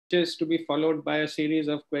is to be followed by a series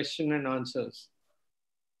of question and answers.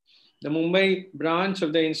 The Mumbai branch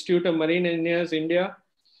of the Institute of Marine Engineers, India,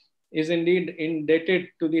 is indeed indebted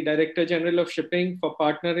to the Director General of Shipping for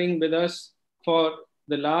partnering with us for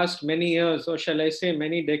the last many years, or shall I say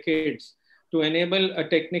many decades, to enable a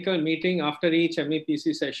technical meeting after each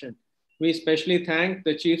MEPC session. We especially thank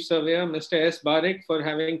the Chief Surveyor, Mr. S. Barik, for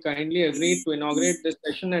having kindly agreed to inaugurate this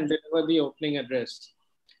session and deliver the opening address.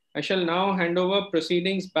 I shall now hand over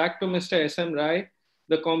proceedings back to Mr. S.M. Rai,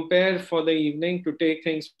 the compere for the evening, to take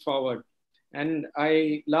things forward. And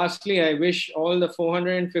lastly, I wish all the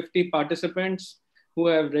 450 participants who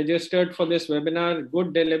have registered for this webinar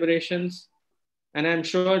good deliberations. And I'm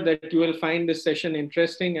sure that you will find this session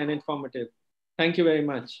interesting and informative. Thank you very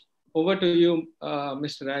much. Over to you,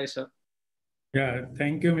 Mr. Rai, sir. Yeah,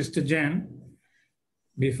 thank you, Mr. Jain.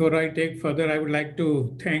 Before I take further, I would like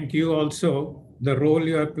to thank you also, the role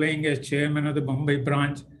you are playing as chairman of the Mumbai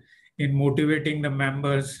branch in motivating the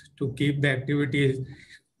members to keep the activities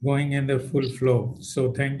going in the full flow.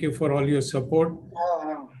 So thank you for all your support,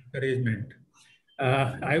 encouragement.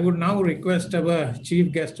 I would now request our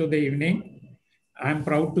chief guest of the evening. I'm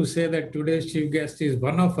proud to say that today's chief guest is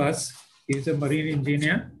one of us. He's a marine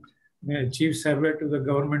engineer, chief surveyor to the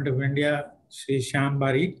Government of India, Sri Shyam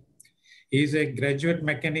Barik. He's a graduate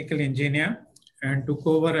mechanical engineer and took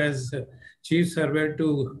over as chief surveyor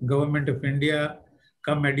to Government of India,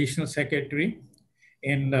 come additional secretary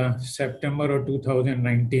in September of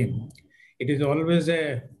 2019. It is always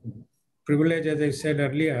a privilege, as I said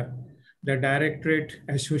earlier, the directorate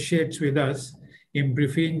associates with us in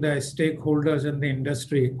briefing the stakeholders in the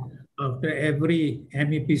industry after every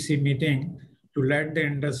MEPC meeting to let the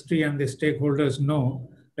industry and the stakeholders know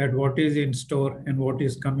that what is in store and what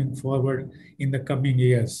is coming forward in the coming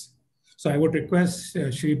years. So I would request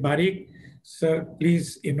Shri Barik, sir,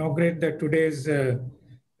 please inaugurate today's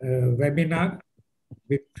webinar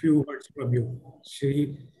with few words from you.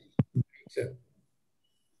 Shri Barik, sir.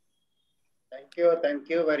 Thank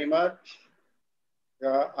you very much.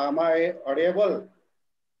 Am I audible?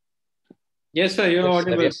 Yes, sir, you're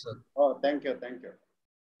audible. Yes, sir. Oh, thank you.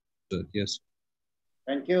 Yes.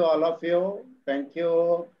 Thank you, all of you. Thank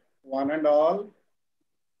you, one and all.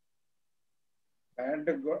 And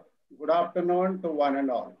good afternoon to one and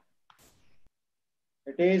all.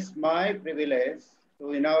 It is my privilege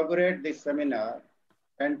to inaugurate this seminar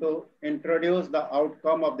and to introduce the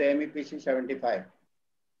outcome of the MEPC-75.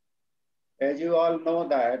 As you all know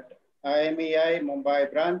that IMEI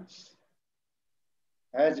Mumbai branch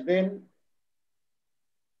has been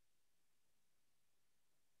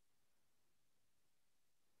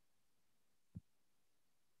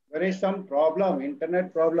there is some problem,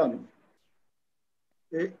 internet problem.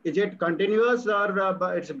 Is it continuous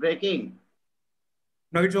or it's breaking?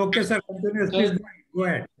 No, it's okay, sir. Continuous. Please go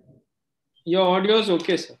ahead. Your audio is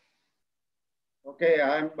okay, sir. Okay,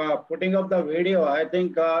 I'm putting up the video. I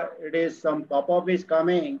think it is some pop-up is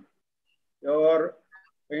coming. Your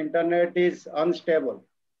internet is unstable.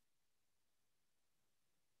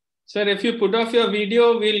 Sir, if you put off your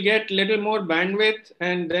video, we'll get little more bandwidth,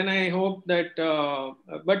 and then I hope that,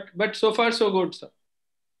 but so far so good, sir.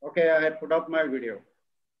 Okay, I put up my video.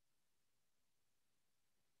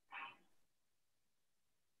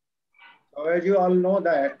 So as you all know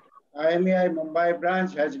that IMEI Mumbai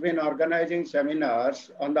branch has been organizing seminars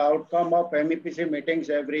on the outcome of MEPC meetings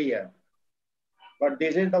every year. But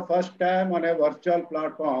this is the first time on a virtual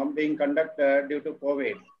platform being conducted due to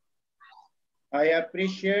COVID. I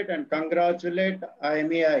appreciate and congratulate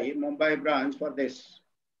IMEI Mumbai branch for this.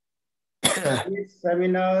 These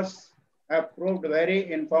seminars have proved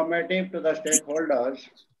very informative to the stakeholders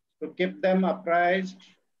to keep them apprised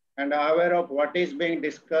and aware of what is being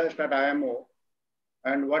discussed at IMO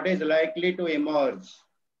and what is likely to emerge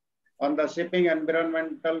on the shipping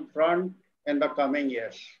environmental front in the coming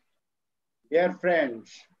years. Dear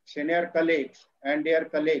friends, senior colleagues, and dear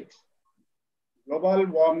colleagues, global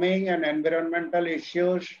warming and environmental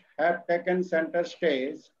issues have taken center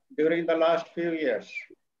stage during the last few years.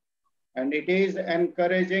 And it is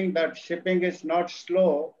encouraging that shipping is not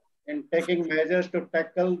slow in taking measures to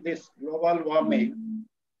tackle this global warming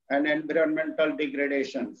and environmental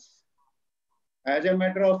degradations. As a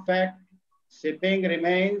matter of fact, shipping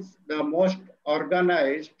remains the most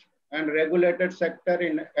organized and regulated sector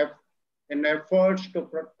in efforts to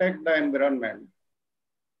protect the environment.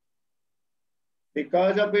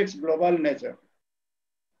 Because of its global nature,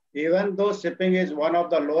 even though shipping is one of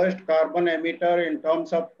the lowest carbon emitter in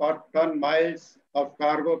terms of per ton miles of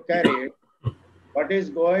cargo carried, what is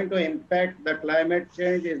going to impact the climate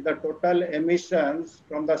change is the total emissions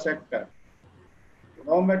from the sector.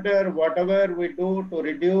 No matter whatever we do to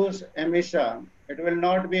reduce emission, it will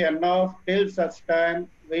not be enough till such time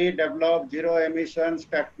we develop zero emissions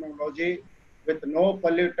technology with no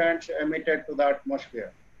pollutants emitted to the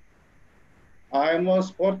atmosphere.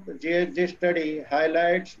 IMO's fourth GHG study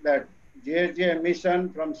highlights that GHG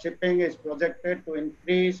emission from shipping is projected to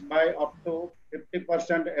increase by up to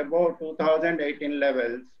 50% above 2018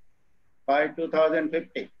 levels by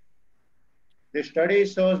 2050. The study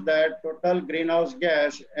shows that total greenhouse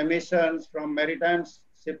gas emissions from maritime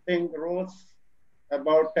shipping rose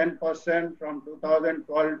about 10% from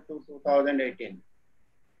 2012 to 2018.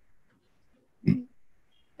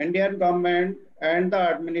 Indian government and the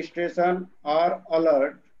administration are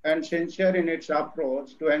alert and sincere in its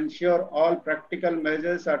approach to ensure all practical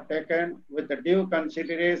measures are taken with due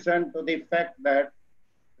consideration to the fact that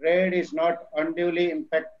trade is not unduly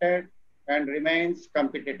impacted and remains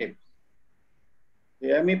competitive. The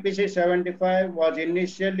MEPC 75 was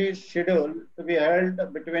initially scheduled to be held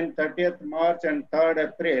between 30th March and 3rd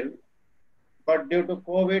April, but due to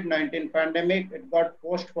COVID-19 pandemic, it got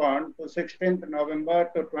postponed to 16th November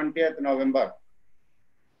to 20th November.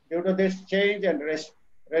 Due to this change and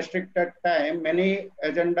restricted time, many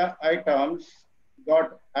agenda items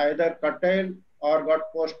got either curtailed or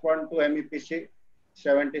got postponed to MEPC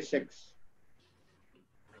 76.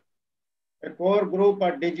 A core group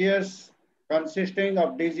at DGS consisting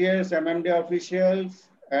of DGS MMD officials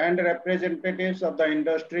and representatives of the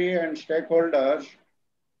industry and stakeholders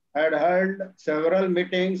had held several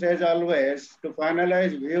meetings as always to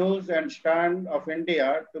finalize views and stand of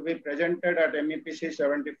India to be presented at MEPC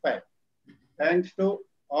 75. Thanks to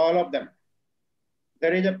all of them.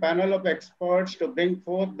 There is a panel of experts to bring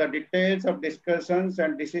forth the details of discussions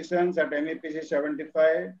and decisions at MEPC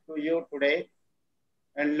 75 to you today.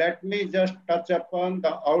 And let me just touch upon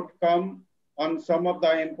the outcome on some of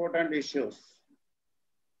the important issues.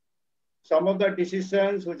 Some of the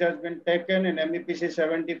decisions which has been taken in MEPC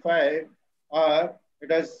 75 are,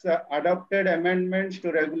 it has adopted amendments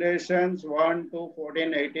to regulations 1, 2,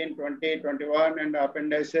 14, 18, 20, 21 and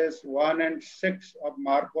appendices 1 and 6 of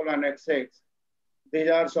MARPOL Annex 6. These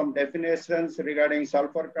are some definitions regarding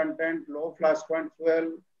sulfur content, low flash point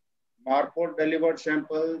fuel, MARPOL delivered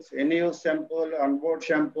samples, in-use sample, onboard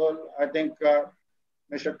sample. I think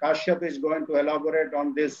Mr. Kashyap is going to elaborate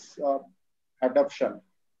on this adoption.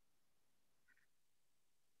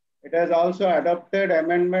 It has also adopted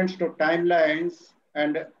amendments to timelines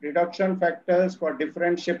and reduction factors for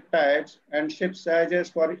different ship types and ship sizes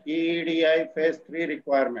for EEDI Phase 3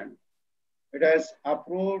 requirement. It has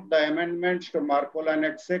approved the amendments to MARPOL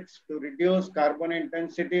Annex 6 to reduce carbon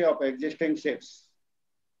intensity of existing ships.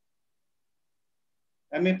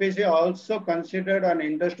 MEPC also considered an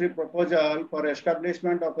industry proposal for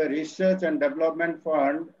establishment of a research and development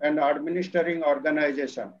fund and administering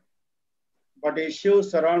organization. But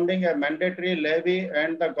issues surrounding a mandatory levy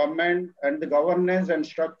and the government and the governance and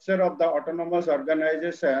structure of the autonomous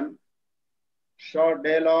organization saw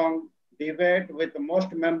day-long debate with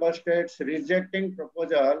most member states rejecting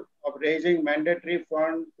proposal of raising mandatory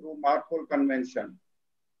fund through MARPOL Convention.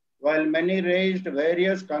 While many raised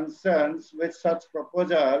various concerns with such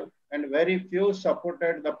proposal and very few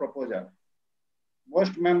supported the proposal.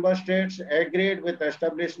 Most member states agreed with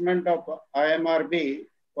establishment of IMRB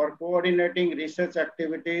for coordinating research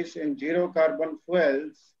activities in zero carbon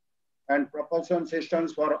fuels and propulsion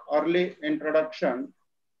systems for early introduction.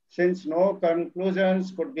 Since no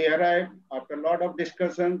conclusions could be arrived, after a lot of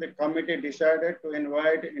discussion, the committee decided to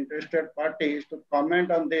invite interested parties to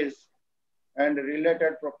comment on this and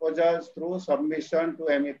related proposals through submission to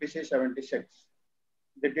MEPC 76.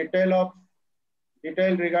 The detail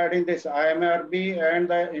regarding this IMRB and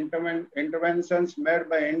the interventions made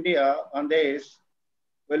by India on this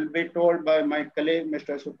will be told by my colleague,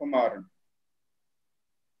 Mr. Sukumaran.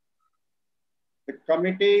 The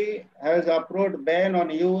committee has approved ban on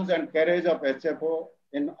use and carriage of HFO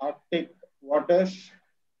in Arctic waters.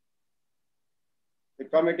 The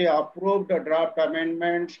committee approved the draft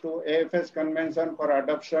amendments to AFS Convention for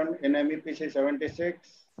adoption in MEPC 76.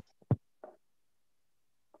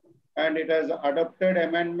 And it has adopted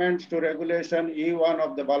amendments to Regulation E1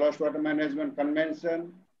 of the Ballast Water Management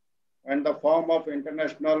Convention and the form of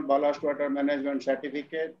International Ballast Water Management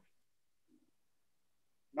Certificate.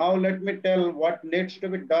 Now let me tell what needs to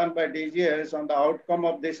be done by DGS on the outcome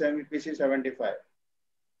of this MEPC 75.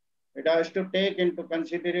 It has to take into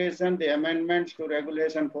consideration the amendments to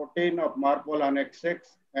Regulation 14 of MARPOL Annex 6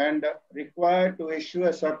 and required to issue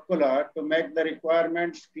a circular to make the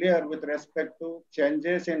requirements clear with respect to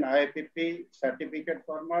changes in IPP certificate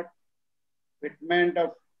format, fitment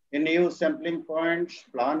of in-use sampling points,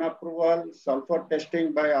 plan approval, sulfur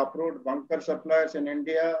testing by approved bunker suppliers in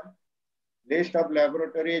India, list of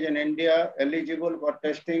laboratories in India eligible for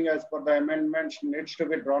testing as per the amendments needs to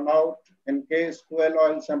be drawn out in case fuel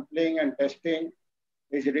oil sampling and testing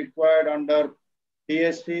is required under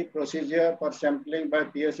PSC procedure for sampling by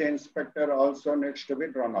PSC inspector also needs to be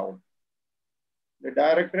drawn out. The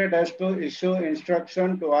directorate has to issue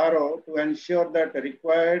instruction to RO to ensure that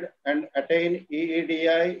required and attained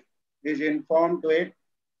EEDI is informed to it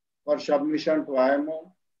for submission to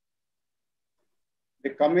IMO.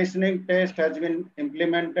 The commissioning test has been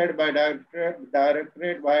implemented by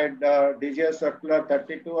directorate by the DGS Circular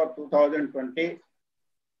 32 of 2020.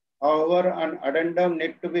 However, an addendum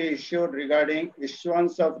needs to be issued regarding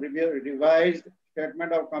issuance of revised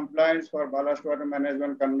Statement of Compliance for Ballast Water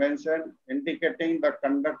Management Convention, indicating the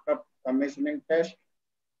conduct of commissioning test.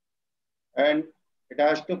 And it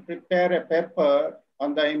has to prepare a paper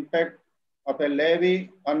on the impact of a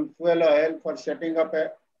levy on fuel oil for setting up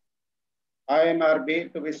a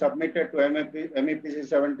IMRB to be submitted to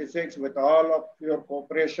MEPC-76 with all of your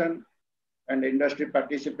cooperation and industry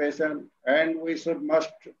participation. And we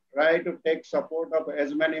must try to take support of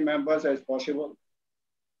as many members as possible.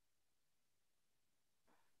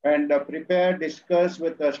 And prepare, discuss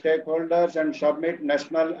with the stakeholders and submit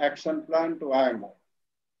national action plan to IMO.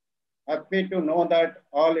 Happy to know that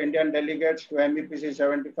all Indian delegates to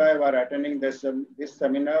MEPC-75 are attending this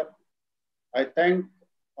seminar. I thank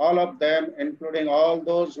all of them, including all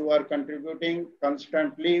those who are contributing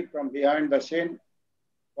constantly from behind the scene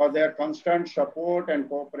for their constant support and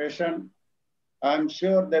cooperation. I'm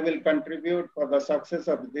sure they will contribute for the success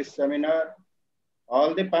of this seminar.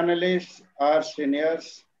 All the panelists are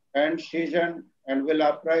seniors and seasoned and will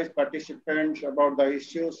apprise participants about the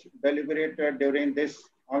issues deliberated during this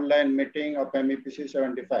online meeting of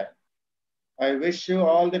MEPC-75. I wish you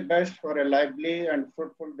all the best for a lively and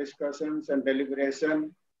fruitful discussions and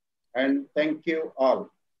deliberation, and thank you all.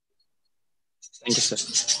 Thank you,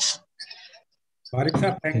 sir. Parik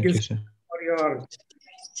sir, thank you sir. for your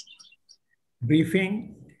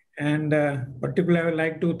briefing. And particularly, I would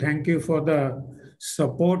like to thank you for the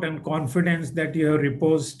support and confidence that you have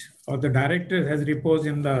reposed, or the director has reposed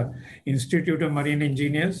in the Institute of Marine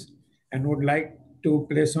Engineers, and would like to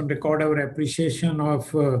place on record our appreciation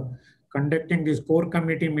of conducting this core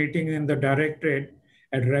committee meeting in the directorate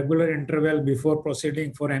at regular interval before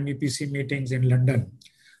proceeding for MEPC meetings in London.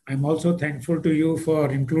 I'm also thankful to you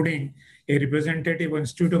for including a representative of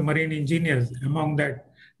Institute of Marine Engineers among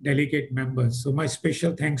that delegate members. So my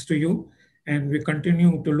special thanks to you, and we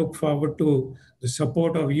continue to look forward to the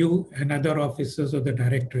support of you and other officers of the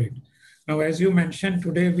directorate. Now, as you mentioned,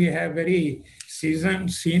 today we have very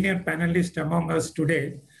seasoned senior panelists among us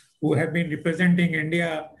today who have been representing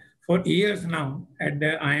India for years now at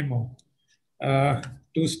the IMO.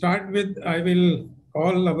 To start with, I will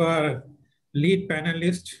call our lead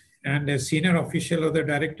panelist and a senior official of the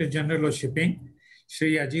Director General of Shipping,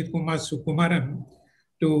 Shri Ajit Kumar Sukumaran,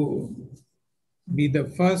 to be the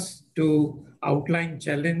first to outline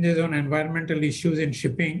challenges on environmental issues in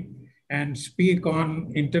shipping and speak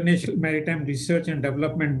on International Maritime Research and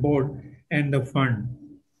Development Board and the fund.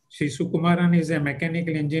 Shri Sukumaran is a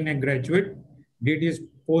mechanical engineer graduate, did his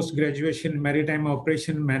post-graduation in maritime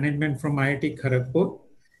operation management from IIT Kharagpur.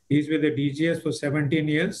 He is with the DGS for 17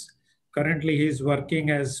 years. Currently, he is working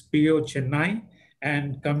as PO Chennai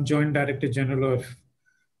and come Joint Director General of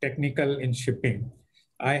Technical in Shipping.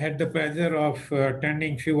 I had the pleasure of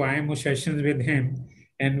attending few IMO sessions with him,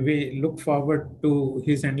 and we look forward to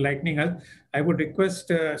his enlightening us. I would request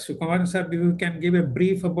Sukumaran sir, if you can give a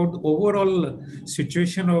brief about the overall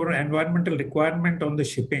situation or environmental requirement on the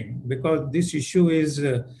shipping, because this issue is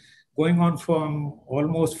going on for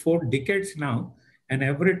almost 4 decades now, and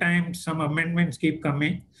every time some amendments keep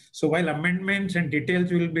coming. So while amendments and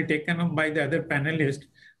details will be taken up by the other panelists,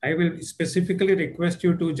 I will specifically request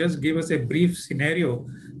you to just give us a brief scenario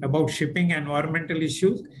about shipping environmental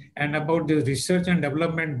issues and about the Research and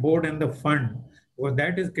Development Board and the fund, because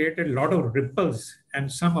that has created a lot of ripples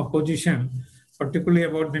and some opposition, particularly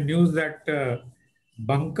about the news that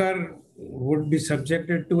bunker would be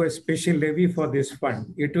subjected to a special levy for this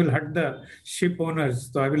fund. It will hurt the ship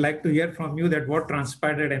owners. So I would like to hear from you that what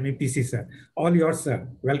transpired at MEPC, sir. All yours, sir.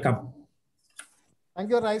 Welcome.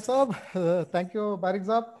 Thank you, Rai Saab. Thank you, Barik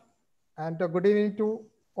Saab. And good evening to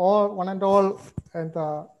all, one and all, and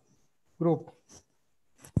the group.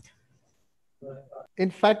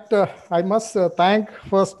 In fact, I must thank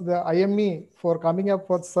first the IME for coming up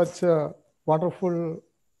with such wonderful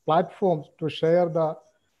platforms to share the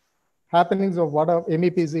happenings of what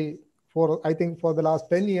MEPC for, I think, for the last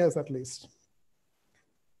 10 years at least.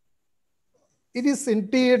 It is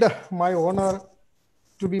indeed my honor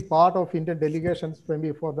to be part of Indian delegations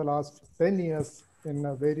maybe for the last 10 years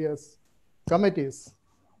in various committees.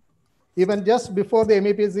 Even just before the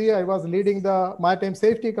MEPC, I was leading the Maritime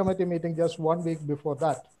Safety Committee meeting just 1 week before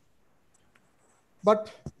that. But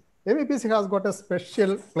MEPC has got a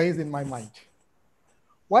special place in my mind.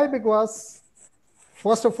 Why? Because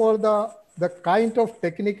first of all, the kind of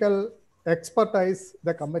technical expertise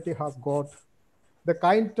the committee has got, the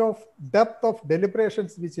kind of depth of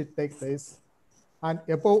deliberations which it takes place, and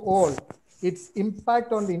above all, its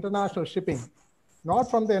impact on the international shipping,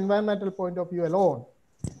 not from the environmental point of view alone,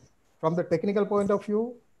 from the technical point of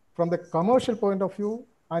view, from the commercial point of view,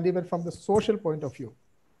 and even from the social point of view.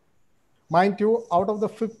 Mind you, out of the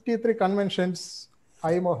 53 conventions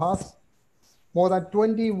IMO has, more than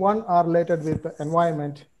 21 are related with the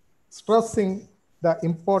environment, stressing the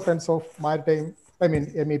importance of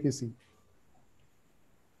MEPC.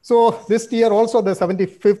 So this year also the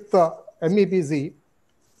 75th MEPC,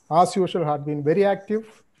 as usual, had been very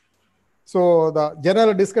active. So the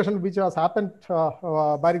general discussion which has happened,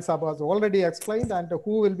 Barik Saab has already explained, and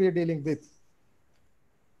who will be dealing with.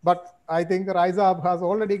 But I think Raizab has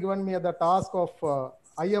already given me the task of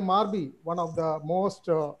IMRB, one of the most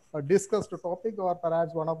discussed topic, or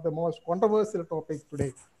perhaps one of the most controversial topics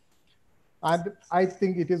today. And I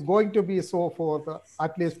think it is going to be so for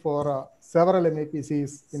at least for several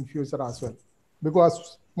MEPCs in future as well.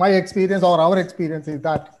 Because my experience or our experience is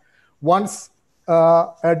that once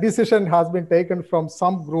a decision has been taken from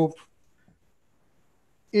some group,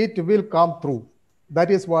 it will come through. That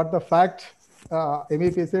is what the fact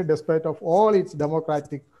MEPC, despite of all its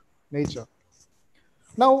democratic nature.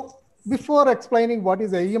 Now, before explaining what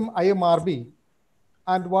is IMRB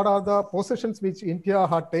and what are the positions which India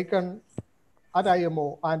had taken at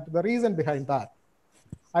IMO and the reason behind that,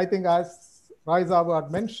 I think as Raizab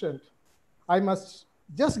had mentioned, I must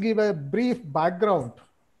just give a brief background.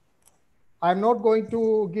 I'm not going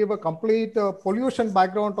to give a complete pollution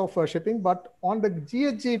background of shipping, but on the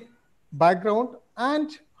GHG background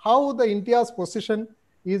and how the India's position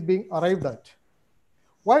is being arrived at.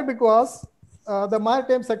 Why? Because the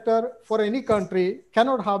maritime sector for any country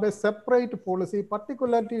cannot have a separate policy,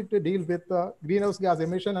 particularly to deal with greenhouse gas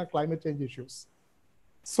emission and climate change issues.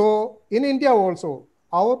 So in India also,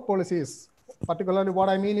 our policies, particularly what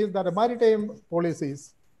I mean is that the maritime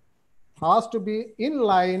policies has to be in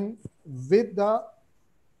line with the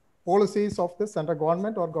policies of the central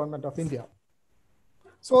government or government of India.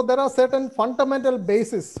 So there are certain fundamental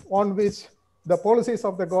bases on which the policies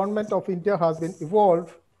of the government of India has been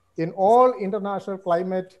evolved in all international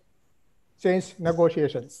climate change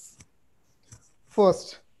negotiations.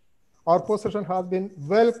 First, our position has been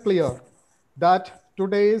well clear that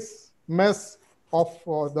today's mess of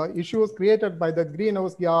the issues created by the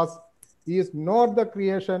greenhouse gas is not the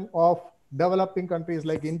creation of developing countries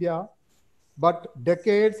like India, but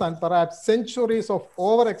decades and perhaps centuries of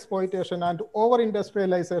over-exploitation and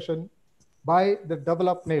over-industrialization by the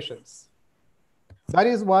developed nations. That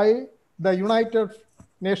is why the United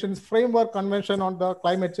Nations Framework Convention on the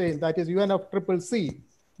Climate Change, that is UNFCCC,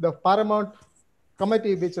 the paramount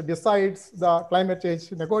committee which decides the climate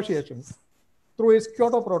change negotiations, through its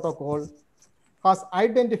Kyoto Protocol, has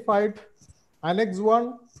identified Annex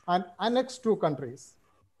 1 and Annex 2 countries.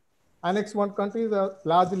 Annex 1 countries are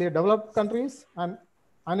largely developed countries, and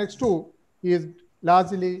Annex 2 is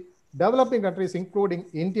largely developing countries, including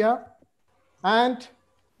India. And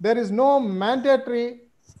there is no mandatory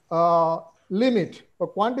limit, a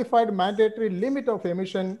quantified mandatory limit of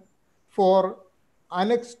emission for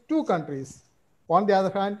Annex 2 countries. On the other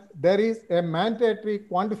hand, there is a mandatory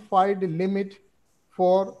quantified limit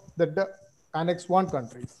for the Annex 1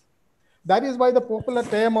 countries. That is why the popular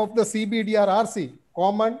term of the CBDRRC,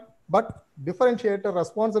 common but differentiated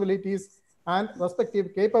responsibilities and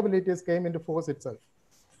respective capabilities, came into force itself.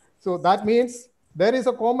 So that means there is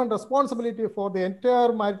a common responsibility for the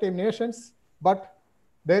entire maritime nations, but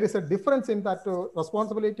there is a difference in that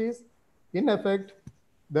responsibilities. In effect,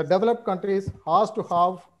 the developed countries has to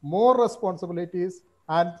have more responsibilities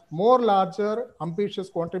and more larger ambitious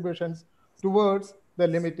contributions towards the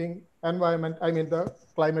limiting environment, the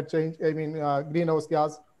climate change, greenhouse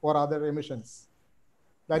gas or other emissions.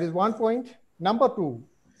 That is one point. Number two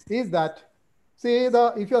is that,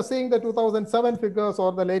 if you're seeing the 2007 figures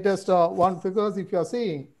or the latest one figures, if you're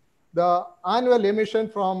seeing the annual emission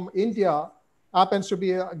from India happens to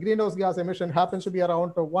be, greenhouse gas emission happens to be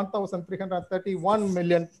around 1,331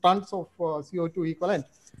 million tons of CO2 equivalent.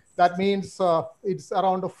 That means it's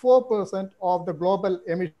around 4% of the global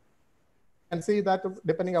emission. And see that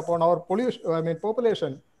depending upon our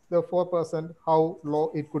population, the 4%, how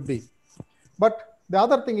low it could be. But the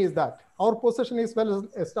other thing is that our position is well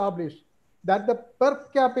established that the per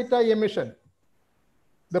capita emission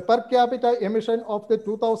of the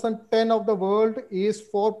 2010 of the world is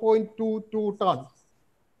 4.22 tons.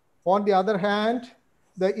 On the other hand,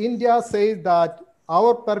 the India says that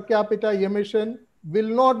our per capita emission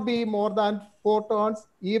will not be more than 4 tons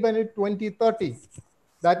even in 2030.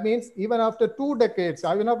 That means even after 2 decades,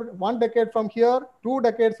 even after 1 decade from here, 2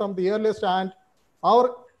 decades from the earliest hand, our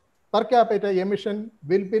per capita emission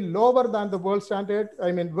will be lower than the world standard,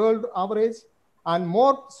 world average, and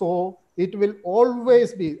more so, it will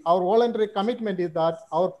always be, our voluntary commitment is that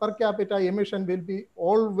our per capita emission will be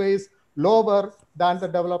always lower than the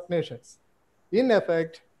developed nations. In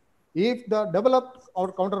effect, if the developed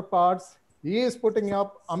our counterparts is putting up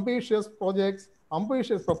ambitious projects,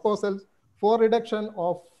 ambitious proposals for reduction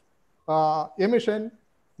of emission,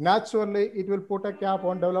 naturally it will put a cap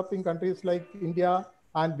on developing countries like India,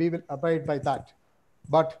 and we will abide by that.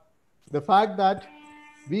 But the fact that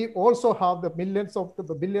we also have the billions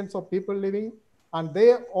of people living, and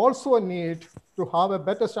they also need to have a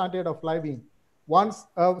better standard of living. Once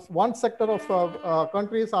one sector of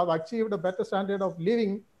countries have achieved a better standard of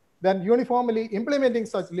living, then uniformly implementing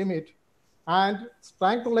such limit and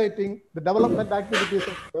strangulating the development activities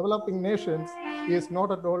of developing nations is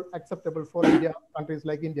not at all acceptable for India, countries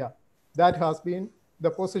like India. That has been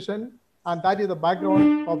the position, and that is the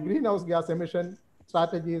background of greenhouse gas emission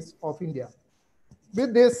strategies of India.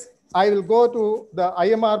 With this, I will go to the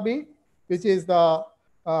IMRB, which is the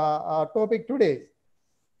topic today.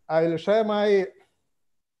 I will share my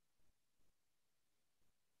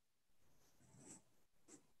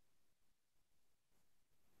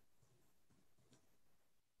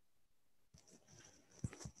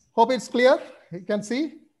hope it's clear. You can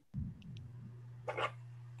see.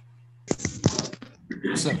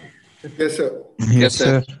 Yes, sir. Yes, sir. Yes,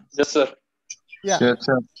 sir. Yes, sir. Yeah. Yes,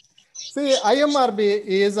 sir. See, IMRB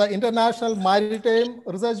is an International Maritime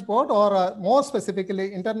Research Board, or more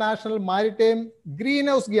specifically, International Maritime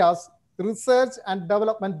Greenhouse Gas Research and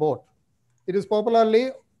Development Board. It is popularly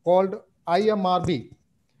called IMRB.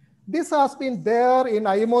 This has been there in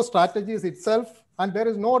IMO strategies itself, and there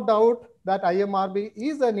is no doubt that IMRB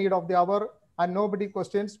is a need of the hour, and nobody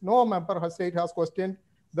questions, no member state has questioned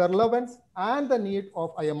the relevance and the need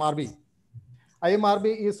of IMRB.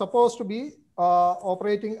 IMRB is supposed to be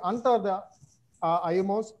operating under the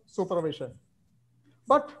IMO's supervision.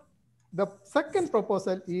 But the second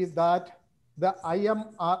proposal is that the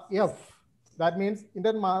IMRF, that means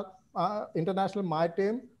International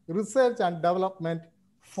Maritime Research and Development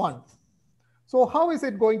Fund. So how is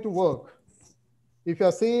it going to work? If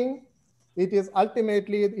you're seeing, it is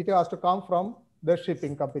ultimately, it has to come from the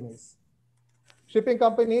shipping companies. Shipping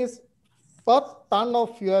companies, per ton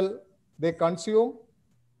of fuel they consume,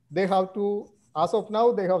 they have to, as of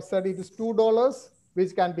now, they have said it is $2,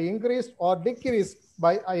 which can be increased or decreased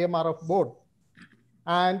by IMRF board.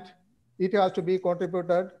 And it has to be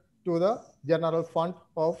contributed to the general fund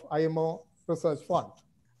of IMO Research Fund.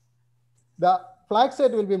 The flag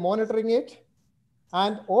state will be monitoring it,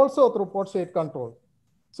 and also through port state control.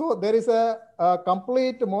 So there is a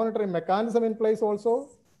complete monitoring mechanism in place also,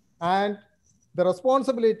 and the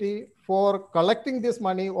responsibility for collecting this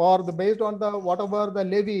money, or based on the whatever the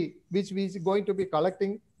levy which we is going to be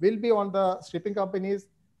collecting, will be on the shipping companies,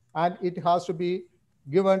 and it has to be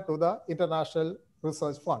given to the International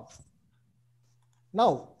Research Fund.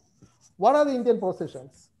 Now, what are the Indian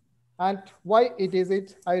positions and why it is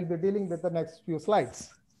it? I will be dealing with the next few slides.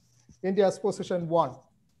 India's position 1.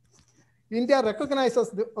 India recognizes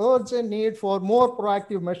the urgent need for more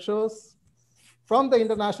proactive measures from the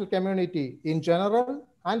international community in general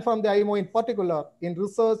and from the IMO in particular in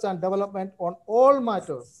research and development on all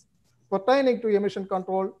matters pertaining to emission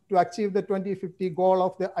control to achieve the 2050 goal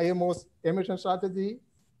of the IMO's emission strategy,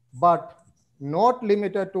 but not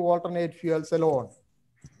limited to alternate fuels alone.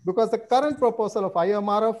 Because the current proposal of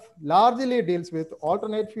IMRF largely deals with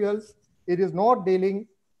alternate fuels, it is not dealing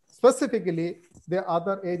specifically the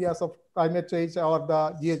other areas of climate change or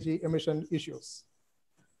the GHG emission issues.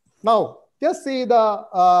 Now, just see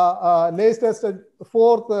the latest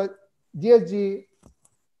fourth GHG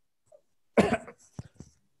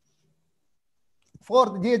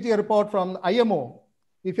report from IMO.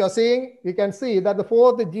 If you're seeing, you can see that the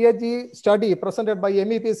fourth GHG study presented by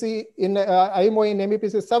MEPC in IMO in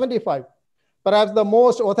MEPC-75, perhaps the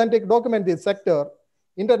most authentic document in this sector,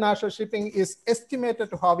 international shipping is estimated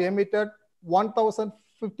to have emitted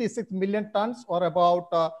 1,056 million tons, or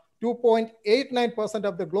about 2.89%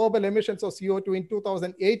 of the global emissions of CO2 in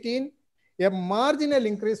 2018, a marginal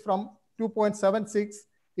increase from 2.76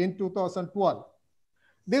 in 2012.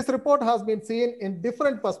 This report has been seen in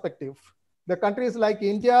different perspectives. The countries like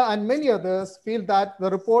India and many others feel that the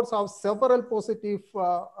reports have several positive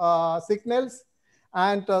signals,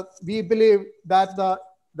 and we believe that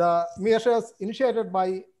the measures initiated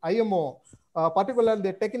by IMO, particularly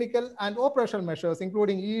the technical and operational measures,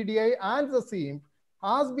 including EEDI and the SEAM,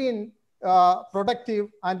 has been productive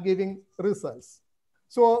and giving results.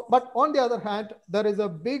 So, but on the other hand, there is a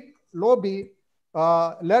big lobby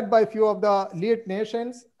led by a few of the lead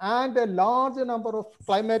nations and a large number of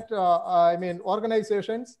climate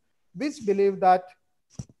organizations, which believe that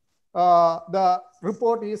the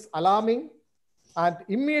report is alarming and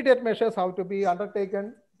immediate measures have to be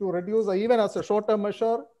undertaken to reduce, even as a short-term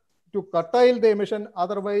measure, to curtail the emission.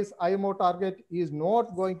 Otherwise, IMO target is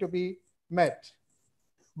not going to be met.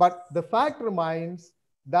 But the fact remains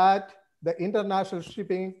that the international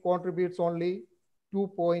shipping contributes only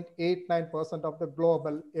 2.89% of the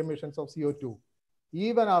global emissions of CO2,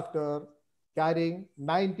 even after carrying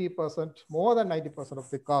 90%, more than 90% of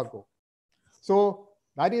the cargo. So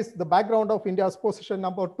that is the background of India's position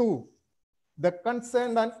number 2. The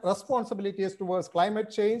concern and responsibilities towards climate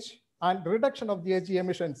change and reduction of GHG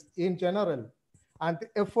emissions in general, and the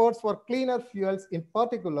efforts for cleaner fuels in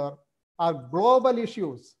particular, are global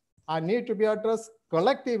issues and need to be addressed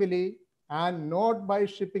collectively and not by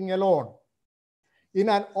shipping alone. In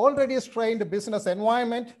an already strained business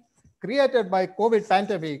environment created by COVID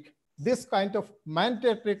pandemic, this kind of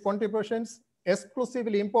mandatory contributions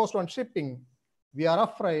exclusively imposed on shipping, we are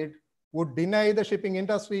afraid, would deny the shipping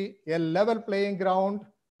industry a level playing ground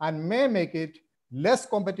and may make it less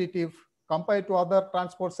competitive compared to other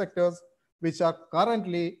transport sectors, which are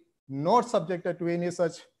currently not subjected to any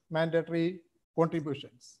such mandatory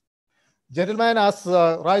contributions. Gentlemen, as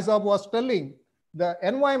Raizab was telling, the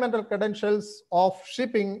environmental credentials of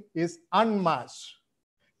shipping is unmatched.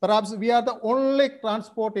 Perhaps we are the only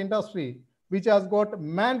transport industry which has got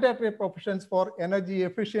mandatory provisions for energy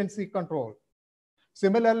efficiency control.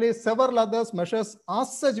 Similarly, several other measures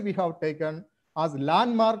as such we have taken as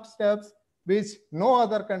landmark steps which no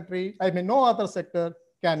other country, no other sector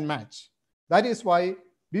can match. That is why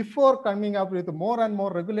before coming up with more and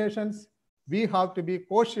more regulations, we have to be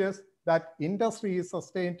cautious that industry is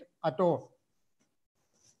sustained at all.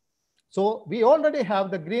 So we already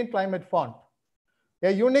have the Green Climate Fund,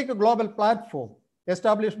 a unique global platform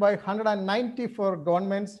established by 194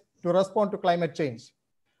 governments to respond to climate change.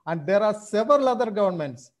 And there are several other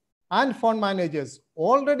governments and fund managers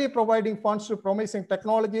already providing funds to promising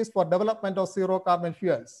technologies for development of zero carbon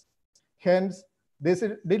fuels. Hence, this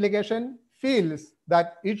delegation feels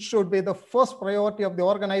that it should be the first priority of the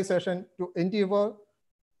organization to endeavor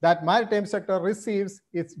that maritime sector receives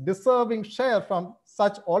its deserving share from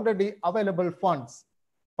such already available funds,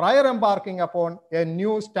 prior embarking upon a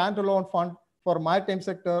new standalone fund for maritime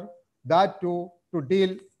sector, that too to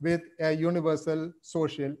deal with a universal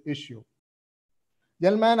social issue.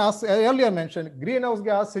 Gentlemen, as I earlier mentioned, greenhouse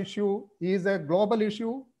gas issue is a global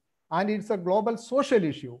issue and it's a global social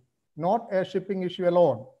issue, not a shipping issue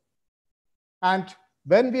alone. And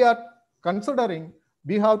when we are considering,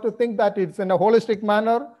 we have to think that it's in a holistic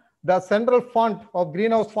manner. The central fund of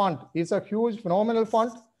greenhouse fund is a huge phenomenal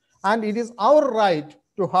fund, and it is our right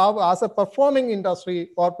to have, as a performing industry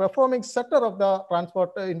or performing sector of the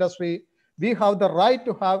transport industry, we have the right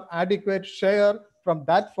to have adequate share from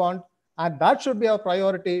that fund, and that should be our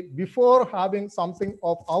priority before having something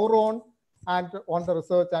of our own and on the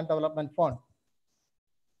research and development fund.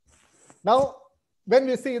 Now, when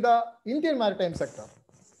we see the Indian maritime sector,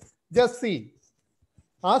 just see,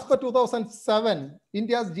 as per 2007,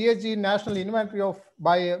 India's GHG national inventory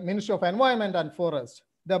by Ministry of Environment and Forest,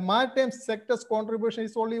 the maritime sector's contribution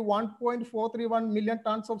is only 1.431 million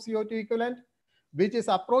tons of CO2 equivalent, which is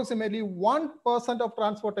approximately 1% of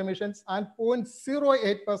transport emissions and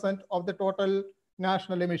 0.08% of the total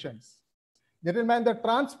national emissions. Gentlemen, the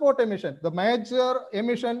transport emission, the major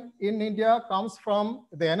emission in India comes from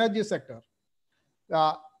the energy sector.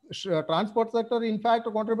 Transport sector, in fact,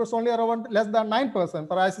 contributes only around less than 9%,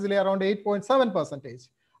 precisely around 8.7%.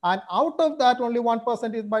 And out of that, only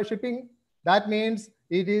 1% is by shipping. That means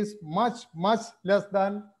it is much, much less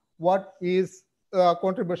than what is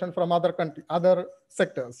contribution from other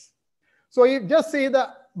sectors. So you just see the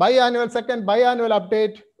second biannual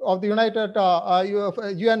update of the United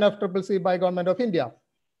UNFCCC by Government of India.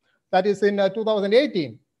 That is in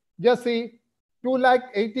 2018. Just see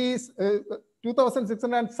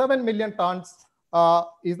 2,607 million tons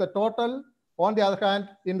is the total. On the other hand,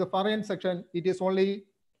 in the foreign section, it is only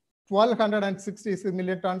 1,266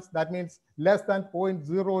 million tons. That means less than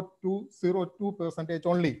 0.0202%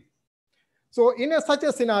 only. So in such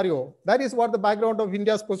a scenario, that is what the background of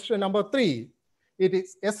India's position number 3. It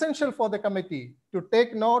is essential for the committee to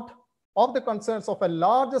take note of the concerns of a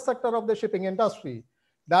larger sector of the shipping industry,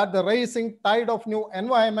 that the rising tide of new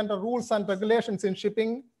environmental rules and regulations in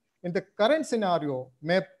shipping in the current scenario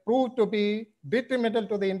may prove to be detrimental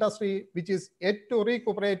to the industry, which is yet to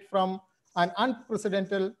recuperate from an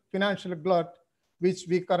unprecedented financial glut which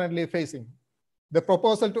we currently facing. The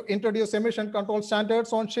proposal to introduce emission control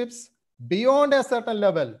standards on ships beyond a certain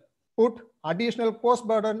level put additional cost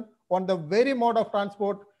burden on the very mode of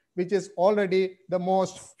transport which is already the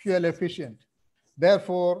most fuel efficient.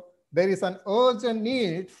 Therefore, there is an urgent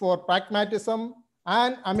need for pragmatism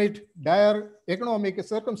and amid dire economic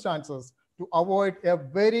circumstances to avoid a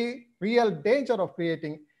very real danger of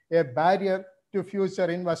creating a barrier to future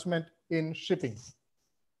investment in shipping.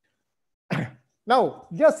 Now,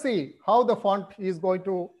 just see how the fund is going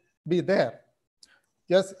to be there.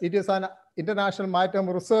 Just, it is an International Maritime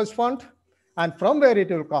Research Fund, and from where it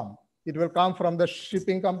will come? It will come from the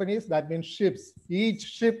shipping companies, that means ships. Each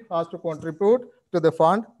ship has to contribute to the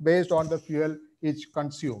fund based on the fuel each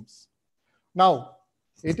consumes. Now,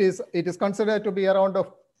 it is considered to be around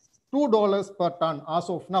 $2 per ton as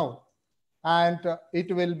of now. And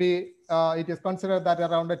it will be, it is considered that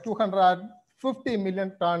around 250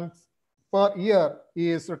 million tons per year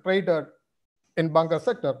is traded in bunker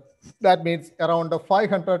sector. That means around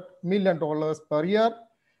 $500 million per year.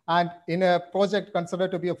 And in a project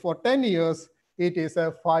considered to be for 10 years, it is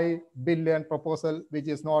a 5 billion proposal, which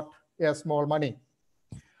is not a small money.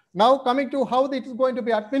 Now coming to how it is going to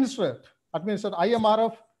be administered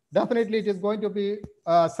IMRF, definitely it is going to be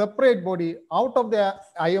a separate body out of the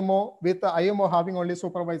IMO, with the IMO having only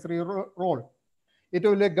supervisory role. It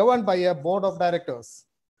will be governed by a board of directors,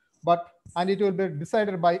 and it will be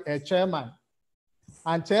decided by a chairman.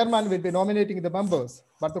 And chairman will be nominating the members.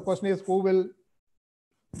 But the question is, who will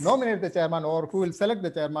nominate the chairman or who will select the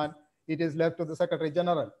chairman? It is left to the Secretary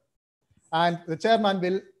General. And the chairman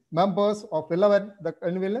will members of 11,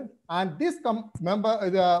 and this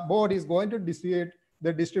the board is going to decide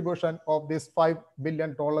the distribution of this $5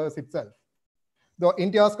 billion itself. Though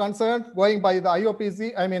India is concerned, going by the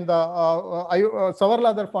IOPC, I mean several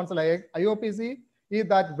other funds like IOPC, is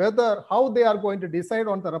that how they are going to decide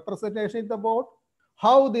on the representation in the board,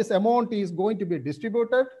 how this amount is going to be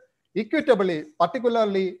distributed equitably,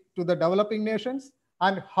 particularly to the developing nations,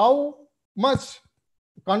 and how much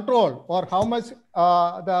control or how much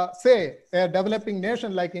the say a developing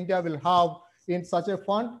nation like India will have in such a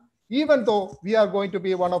fund, even though we are going to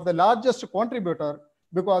be one of the largest contributor,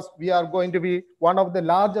 because we are going to be one of the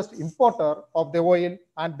largest importer of the oil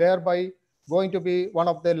and thereby going to be one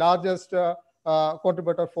of the largest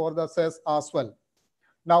contributor for the cess as well.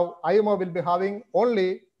 Now, IMO will be having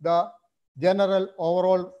only the general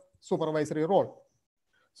overall supervisory role.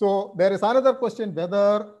 So there is another question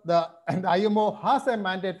whether the IMO has a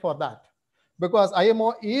mandate for that, because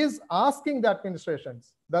IMO is asking the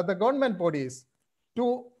administrations, that the government bodies,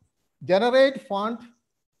 to generate fund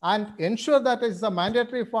and ensure that it is a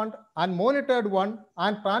mandatory fund and monitored one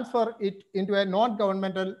and transfer it into a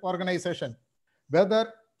non-governmental organization.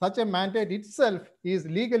 Whether such a mandate itself is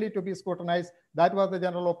legally to be scrutinized, that was the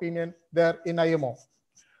general opinion there in IMO.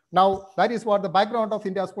 Now, that is what the background of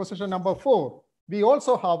India's position number 4. We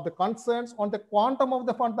also have the concerns on the quantum of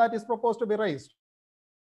the fund that is proposed to be raised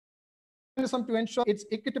to ensure its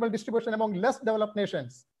equitable distribution among less developed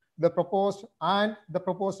nations. The proposed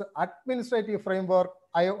administrative framework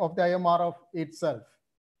of the IMRF itself.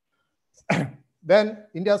 Then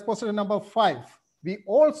India's position number 5. We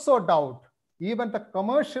also doubt even the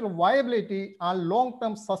commercial viability and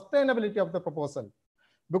long-term sustainability of the proposal,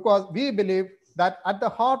 because we believe that at the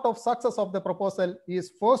heart of success of the proposal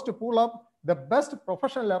is first to pull up the best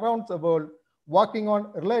professional around the world working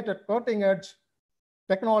on related cutting-edge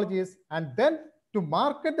technologies, and then to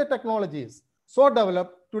market the technologies so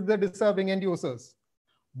developed to the deserving end users.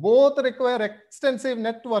 Both require extensive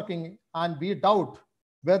networking, and we doubt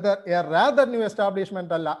whether a rather new establishment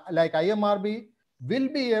like IMRB will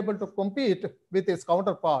be able to compete with its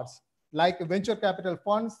counterparts like venture capital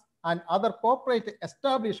funds and other corporate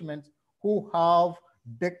establishments who have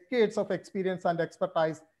decades of experience and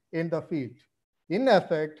expertise in the field. In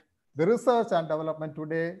effect, the research and development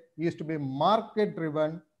today is to be market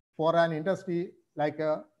driven for an industry like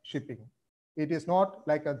a shipping. It is not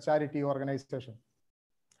like a charity organization.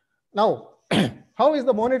 Now, how is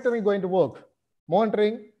the monitoring going to work?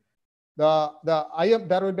 Monitoring, there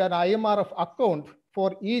will be an IMRF account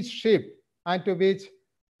for each ship, and to which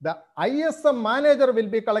the ISM manager will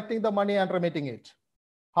be collecting the money and remitting it.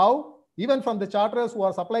 How? Even from the charterers who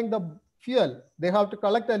are supplying the fuel, they have to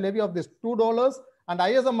collect a levy of this $2, and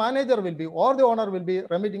ISM manager will be, or the owner will be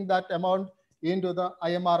remitting that amount into the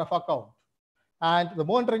IMRF account. And the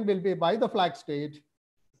monitoring will be by the flag state,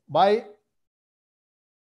 by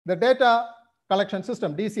the data collection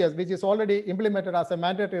system, DCS, which is already implemented as a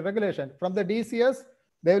mandatory regulation. From the DCS,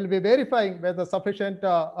 they will be verifying whether sufficient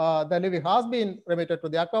the levy has been remitted to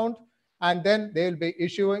the account, and then they will be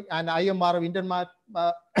issuing an IMRF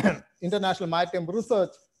International Maritime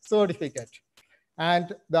Research Certificate.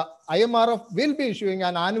 And the IMRF will be issuing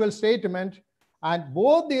an annual statement, and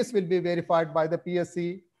both these will be verified by the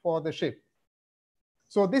PSC for the ship.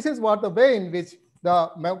 So this is what the way in which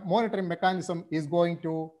the monitoring mechanism is going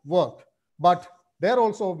to work. But there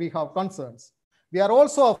also we have concerns. We are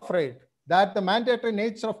also afraid that the mandatory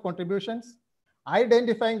nature of contributions,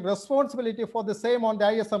 identifying responsibility for the same on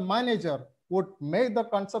the ISM manager, would make the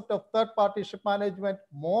concept of third-party ship management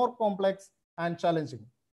more complex and challenging.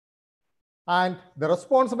 And the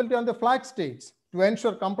responsibility on the flag states to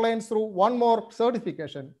ensure compliance through one more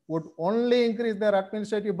certification would only increase their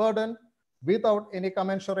administrative burden without any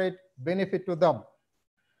commensurate benefit to them.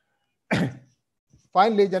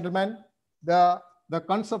 Finally, gentlemen, the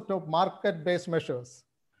concept of market-based measures.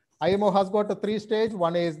 IMO has got a 3-stage.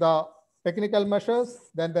 One is the technical measures,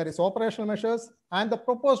 then there is operational measures, and the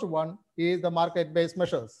proposed one is the market-based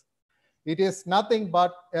measures. It is nothing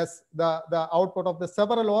but as the output of the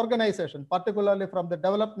several organizations, particularly from the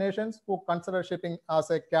developed nations who consider shipping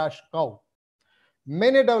as a cash cow.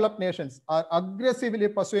 Many developed nations are aggressively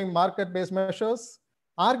pursuing market-based measures,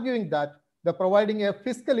 arguing that the providing a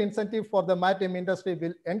fiscal incentive for the maritime industry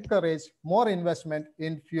will encourage more investment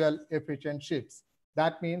in fuel-efficient ships.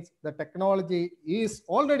 That means the technology is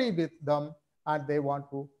already with them and they want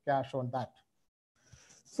to cash on that.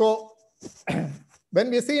 So when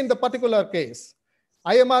we see in the particular case,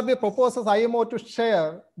 IMRB proposes IMO to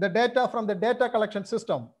share the data from the data collection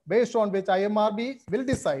system, based on which IMRB will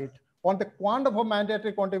decide on the quantum of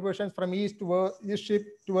mandatory contributions from each ship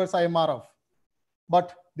towards IMRF.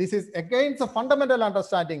 But this is against the fundamental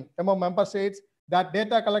understanding among member states that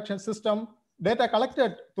data collection system, data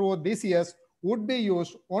collected through DCS would be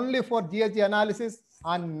used only for GHG analysis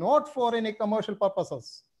and not for any commercial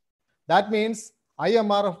purposes. That means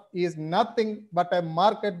IMRF is nothing but a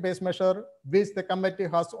market-based measure which the committee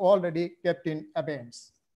has already kept in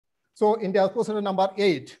abeyance. So in the position number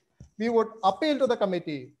 8, we would appeal to the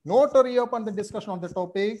committee not to reopen the discussion on the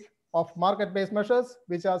topic of market-based measures,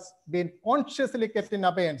 which has been consciously kept in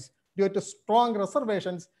abeyance due to strong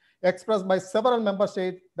reservations expressed by several member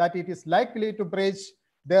states that it is likely to breach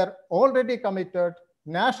their already committed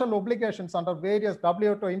national obligations under various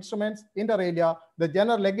WTO instruments, inter alia, the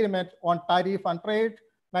General Agreement on Tariff and Trade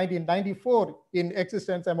 1994 in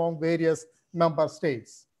existence among various member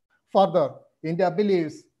states. Further, India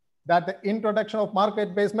believes that the introduction of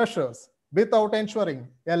market-based measures without ensuring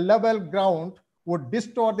a level ground would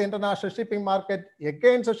distort the international shipping market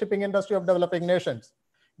against the shipping industry of developing nations,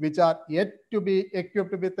 which are yet to be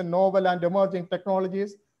equipped with the novel and emerging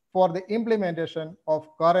technologies for the implementation of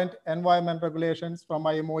current environment regulations from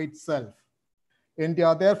IMO itself.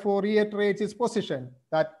 India therefore reiterates its position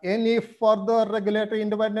that any further regulatory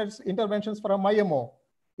interventions from IMO,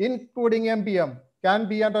 including MBM, can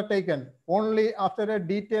be undertaken only after a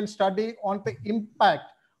detailed study on the impact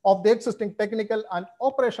of the existing technical and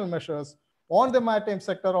operational measures on the maritime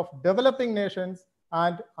sector of developing nations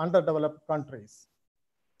and underdeveloped countries.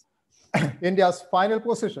 India's final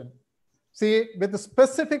position. See, with the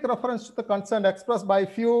specific reference to the concern expressed by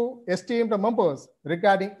few esteemed members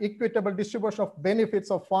regarding equitable distribution of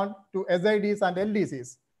benefits of fund to SIDs and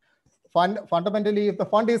LDCs. Fundamentally, if the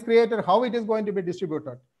fund is created, how it is going to be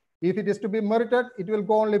distributed? If it is to be merited, it will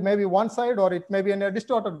go only maybe one side or it may be in a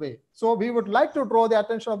distorted way. So we would like to draw the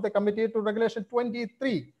attention of the committee to Regulation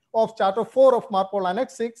 23 of Charter 4 of MARPOL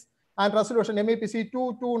Annex 6 and Resolution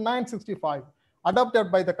MEPC-75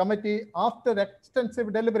 adopted by the committee after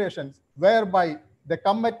extensive deliberations, whereby the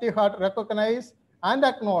committee had recognized and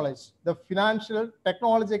acknowledged the financial,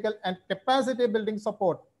 technological, and capacity building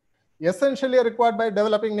support essentially required by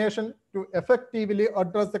developing nations to effectively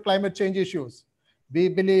address the climate change issues. We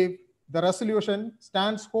believe the resolution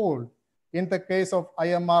stands hold in the case of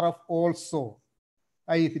IMRF also,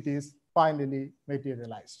 if it is finally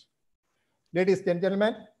materialized. Ladies and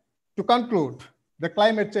gentlemen, to conclude, the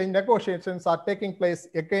climate change negotiations are taking place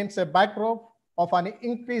against a backdrop of an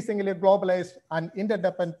increasingly globalized and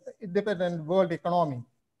interdependent world economy.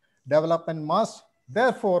 Development must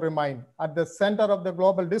therefore remain at the center of the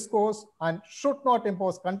global discourse and should not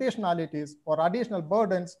impose conditionalities or additional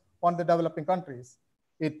burdens on the developing countries.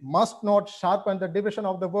 It must not sharpen the division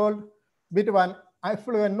of the world between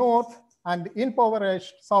affluent north and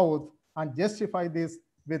impoverished South and justify this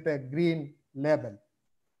with a green label.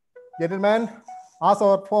 Gentlemen, as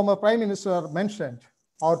our former Prime Minister mentioned,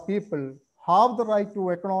 our people have the right to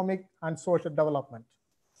economic and social development,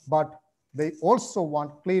 but they also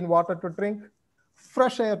want clean water to drink,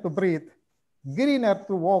 fresh air to breathe, green air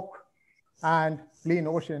to walk, and clean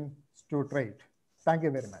oceans to trade. Thank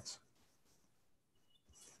you very much.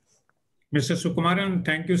 Mr. Sukumaran,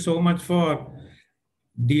 thank you so much for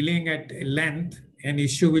dealing at length an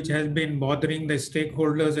issue which has been bothering the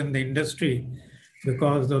stakeholders in the industry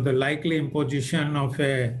because of the likely imposition of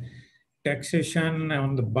a taxation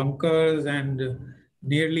on the bunkers, and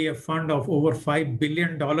nearly a fund of over $5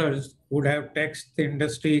 billion would have taxed the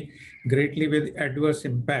industry greatly with adverse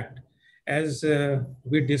impact. As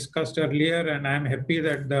we discussed earlier, and I'm happy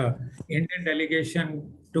that the Indian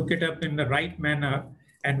delegation took it up in the right manner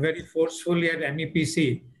and very forcefully at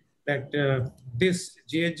MEPC, that this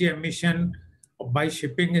GHG emission by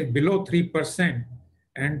shipping is below 3%,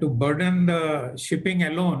 and to burden the shipping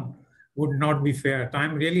alone would not be fair. So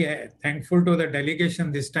I'm really thankful to the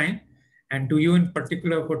delegation this time, and to you in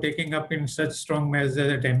particular for taking up in such strong measures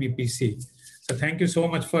at MEPC. So thank you so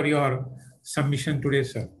much for your submission today,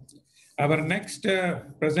 sir. Our next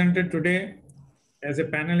presenter today as a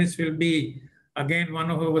panelist will be again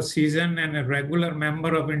one of our seasoned and a regular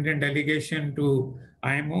member of Indian delegation to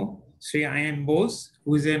IMO, Sri I.N. Bose,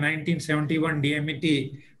 who is a 1971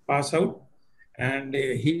 DMET pass out. And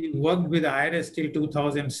he worked with IRS till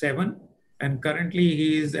 2007. And currently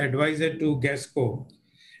he is advisor to GESCO.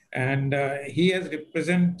 And he has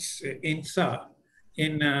represents INSA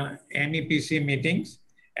in MEPC meetings,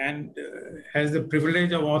 and has the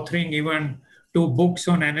privilege of authoring even 2 books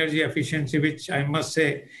on energy efficiency, which I must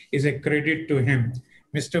say is a credit to him.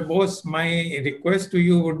 Mr. Bose, my request to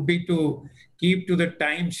you would be to keep to the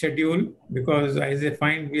time schedule, because as I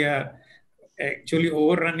find we are actually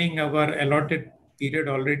overrunning our allotted period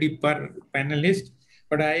already per panelist.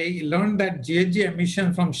 But I learned that GHG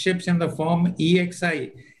emissions from ships in the form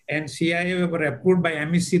EXI and CIA were approved by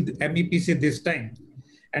MEPC this time.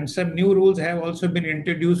 And some new rules have also been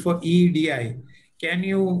introduced for EEDI. Can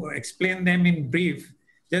you explain them in brief,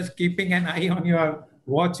 just keeping an eye on your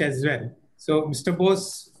watch as well? So Mr.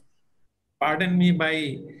 Bose, pardon me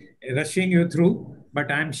by rushing you through,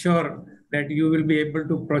 but I'm sure that you will be able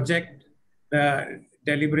to project the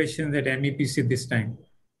deliberations at MEPC this time.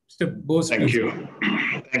 Mr. Bose, Thank please. you.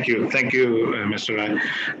 Thank you, Mr. Rai.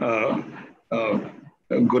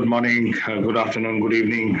 Good morning, good afternoon, good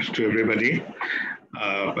evening to everybody.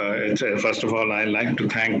 First of all, I'd like to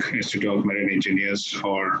thank Institute of Marine Engineers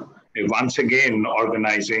for once again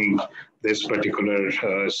organizing this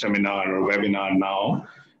particular seminar or webinar now,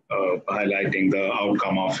 highlighting the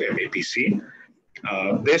outcome of MEPC.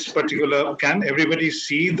 This particular, can everybody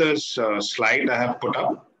see this slide I have put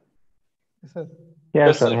up? Yes, sir.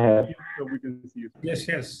 Yes, sir. Yes,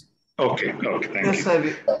 yes. Okay, thank you.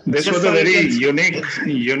 Sir. This was a very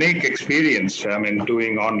unique experience. I mean,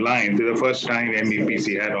 doing online. This is the first time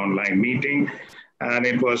MEPC had online meeting, and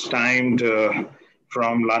it was timed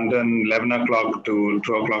from London 11 o'clock to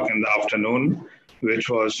 2 o'clock in the afternoon, which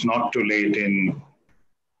was not too late in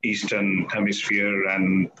Eastern Hemisphere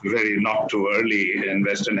and very not too early in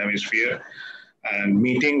Western Hemisphere. And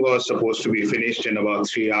meeting was supposed to be finished in about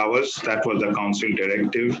 3 hours. That was the council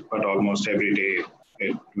directive, but almost every day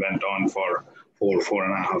it went on for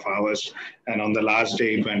 4.5 hours. And on the last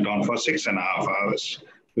day, it went on for 6.5 hours.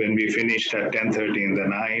 When we finished at 10:30 in the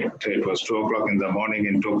night, it was 2 o'clock in the morning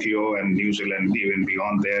in Tokyo and New Zealand, even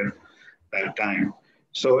beyond there that time.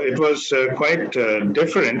 So it was quite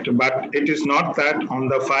different, but it is not that on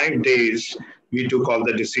the 5 days we took all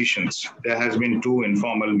the decisions. There has been 2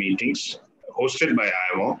 informal meetings hosted by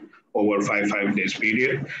IMO over 5 days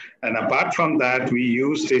period. And apart from that, we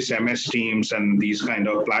use this MS Teams and these kind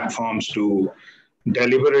of platforms to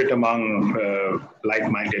deliberate among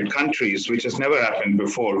like-minded countries, which has never happened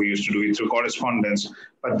before. We used to do it through correspondence,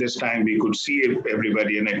 but this time we could see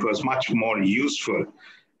everybody and it was much more useful.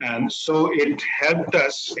 And so it helped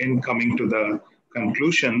us in coming to the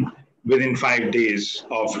conclusion within 5 days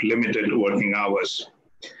of limited working hours.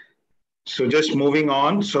 So just moving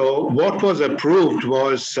on. So what was approved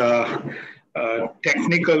was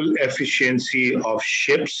technical efficiency of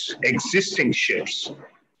ships, existing ships.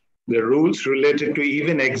 The rules related to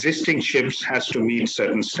even existing ships has to meet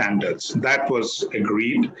certain standards. That was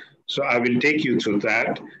agreed. So I will take you through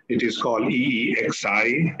that. It is called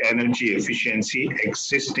EEXI, Energy Efficiency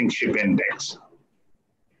Existing Ship Index.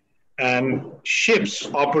 And ships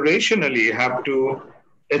operationally have to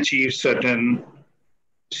achieve certain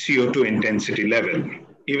CO2 intensity level.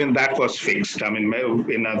 even that was fixed. I mean,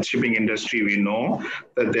 in the shipping industry, we know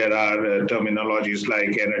that there are terminologies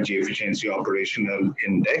like energy efficiency operational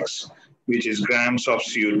index, which is grams of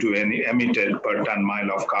CO2 emitted per ton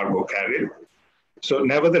mile of cargo carried. So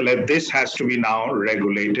nevertheless, this has to be now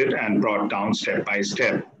regulated and brought down step by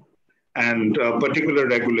step. And a particular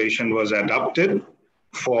regulation was adopted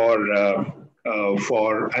for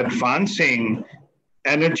advancing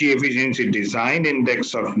energy efficiency design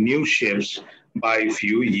index of new ships by a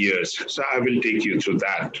few years. So I will take you through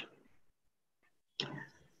that.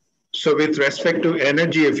 So with respect to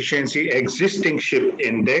energy efficiency existing ship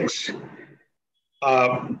index,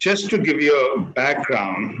 just to give you a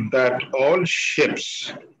background that all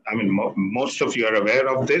ships, I mean, most of you are aware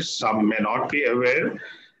of this, some may not be aware,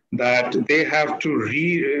 that they have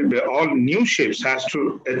to, all new ships has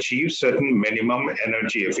to achieve certain minimum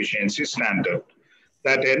energy efficiency standard.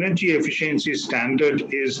 That energy efficiency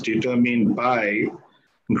standard is determined by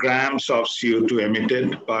grams of CO2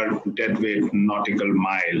 emitted per deadweight nautical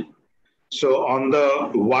mile. So on the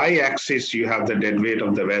y-axis, you have the deadweight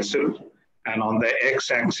of the vessel, and on the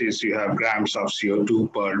x-axis, you have grams of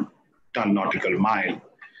CO2 per ton nautical mile.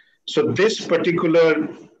 So this particular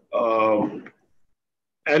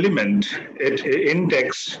element,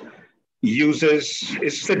 index,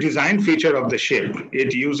 it's the design feature of the ship.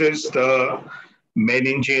 It uses the main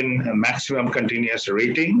engine maximum continuous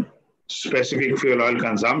rating, specific fuel oil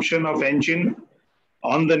consumption of engine.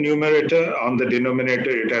 On the numerator, on the denominator,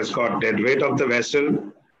 it has got deadweight of the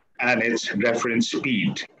vessel and its reference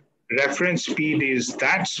speed. Reference speed is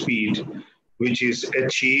that speed which is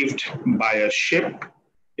achieved by a ship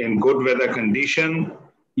in good weather condition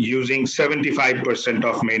using 75%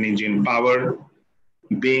 of main engine power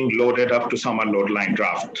being loaded up to summer load line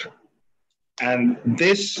draft. And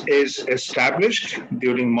this is established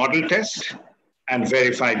during model test and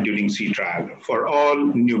verified during sea trial for all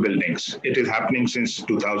new buildings. It is happening since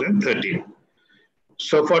 2013.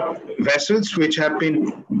 So for vessels which have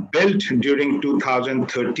been built during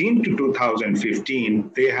 2013 to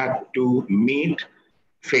 2015, they had to meet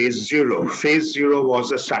phase 0. Phase 0 was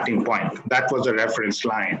the starting point. That was a reference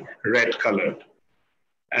line, red colored.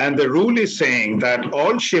 And the rule is saying that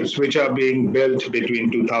all ships which are being built between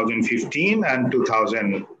 2015 and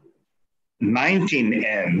 2019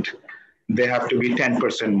 end, they have to be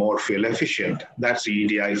 10% more fuel efficient. That's the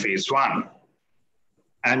EDI phase 1.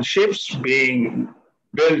 And ships being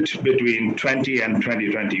built between 20 and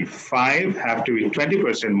 2025 have to be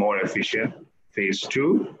 20% more efficient, phase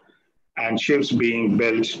 2. And ships being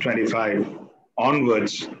built 25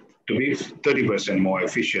 onwards to be 30% more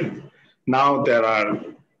efficient. Now there are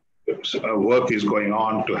work is going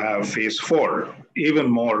on to have phase 4, even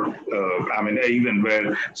more, even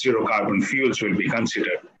where zero carbon fuels will be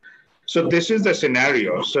considered. So this is the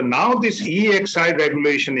scenario. So now this EEXI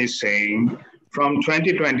regulation is saying from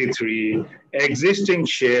 2023, existing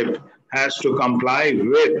ship has to comply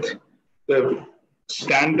with the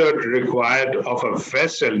standard required of a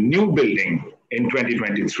vessel new building in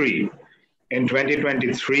 2023. In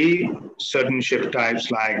 2023, certain ship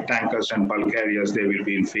types like tankers and bulk carriers, they will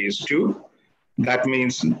be in phase 2. That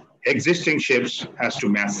means existing ships has to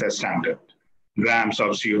match that standard, grams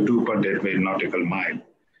of CO2 per deadweight nautical mile.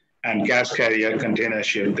 And gas carrier container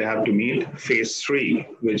ship, they have to meet phase 3,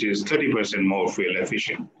 which is 30% more fuel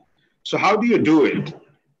efficient. So how do you do it?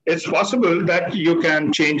 It's possible that you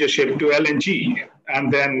can change a ship to LNG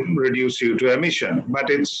and then reduce CO2 emission, but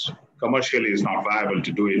it's commercially is not viable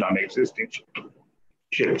to do it on existing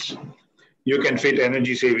ships. You can fit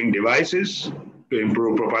energy saving devices to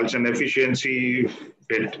improve propulsion efficiency,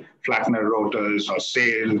 fit flattener rotors or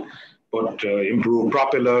sail, improve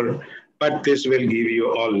propeller, but this will give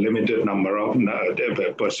you a limited number of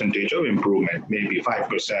percentage of improvement, maybe 5%,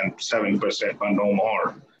 7%, but no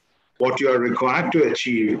more. What you are required to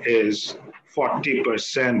achieve is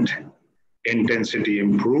 40% intensity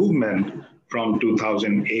improvement from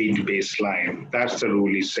 2008 baseline. That's the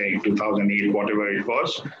rule is saying 2008, whatever it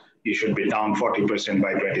was, you should be down 40%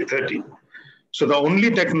 by 2030. So the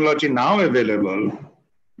only technology now available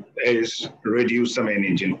is reduce the main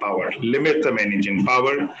engine power, limit the main engine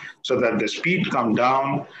power so that the speed come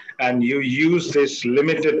down and you use this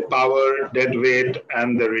limited power, dead weight,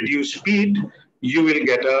 and the reduced speed, you will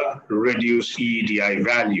get a reduced EEDI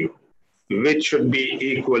value, which should be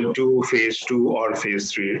equal to phase 2 or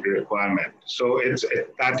phase 3 requirement. So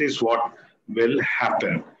that is what will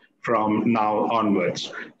happen from now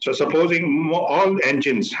onwards. So supposing all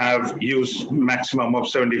engines have used maximum of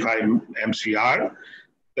 75 MCR,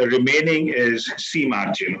 The remaining is sea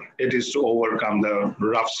margin. It is to overcome the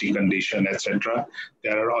rough sea condition, etc.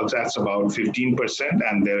 That's about 15%,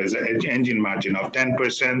 and there is an engine margin of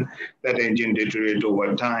 10%. That engine deteriorates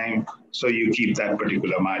over time, so you keep that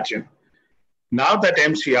particular margin. Now that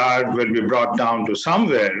MCR will be brought down to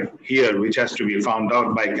somewhere here, which has to be found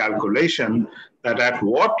out by calculation, that at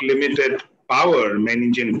what limited power, main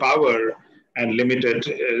engine power, and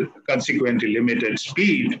consequently limited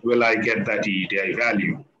speed, will I get that EEDI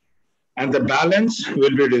value. And the balance will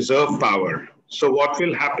be reserve power. So what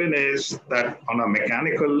will happen is that on a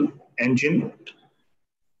mechanical engine,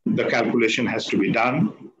 the calculation has to be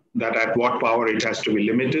done, that at what power it has to be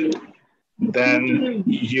limited. Then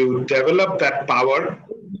you develop that power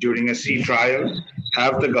during a sea trial,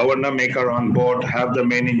 have the governor maker on board, have the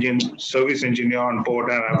main engine service engineer on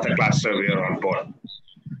board, and have the class surveyor on board.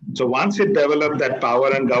 So once it develops that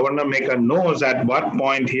power, and governor maker knows at what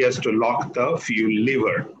point he has to lock the fuel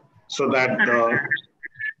lever so that the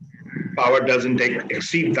power doesn't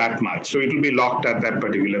exceed that much. So it will be locked at that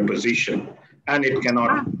particular position, and it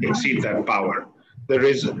cannot exceed that power. The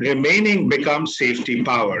remaining becomes safety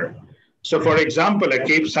power. So for example, a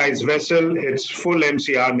Cape-size vessel, its full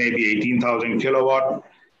MCR may be 18,000 kilowatt,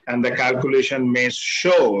 and the calculation may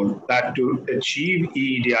show that to achieve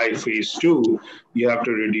EEDI phase 2, you have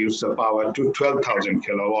to reduce the power to 12,000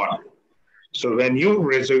 kilowatt. So when you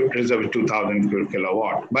reserve 2,000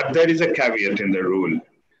 kilowatt, but there is a caveat in the rule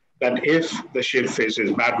that if the ship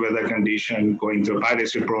faces bad weather condition going through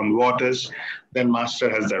piracy-prone waters, then master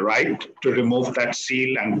has the right to remove that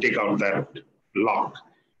seal and take out that lock.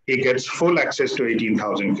 He gets full access to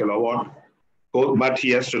 18,000 kilowatt, but he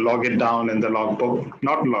has to log it down in the logbook,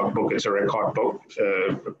 not logbook, it's a record book,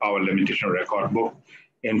 power limitation record book,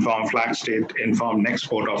 inform flag state, inform next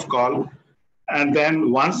port of call. And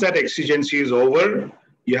then once that exigency is over,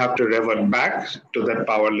 you have to revert back to that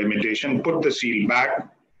power limitation, put the seal back,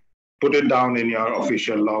 put it down in your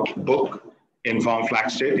official logbook, inform flag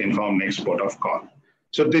state, inform next port of call.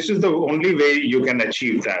 So this is the only way you can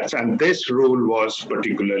achieve that. And this rule was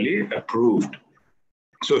particularly approved.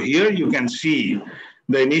 So here you can see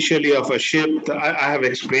the initially of a ship. I have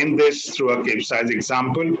explained this through a Cape-size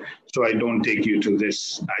example, so I don't take you to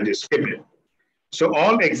this, I just skip it. So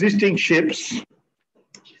all existing ships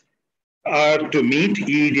are to meet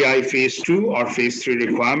EEDI phase 2 or phase 3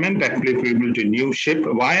 requirement applicable to new ship.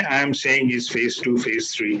 Why I am saying is phase 2,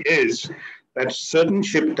 phase 3 is that certain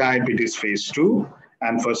ship type it is phase 2,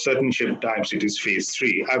 and for certain ship types it is phase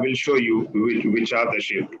 3. I will show you which are the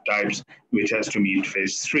ship types which has to meet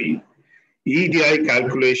phase 3. EEDI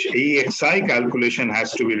calculation, EEXI calculation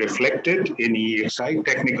has to be reflected in EEXI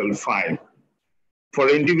technical file. For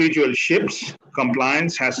individual ships,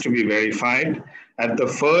 compliance has to be verified at the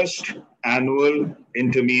first annual,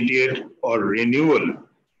 intermediate, or renewal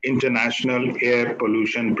International Air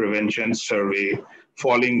Pollution Prevention Survey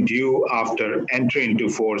falling due after entry into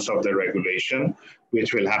force of the regulation,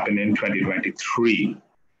 which will happen in 2023.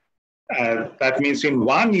 That means in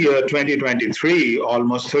 1 year, 2023,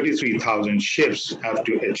 almost 33,000 ships have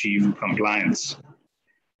to achieve compliance.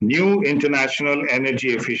 New International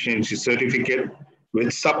Energy Efficiency Certificate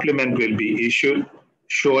with supplement will be issued,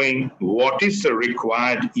 showing what is the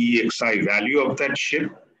required EEXI value of that ship,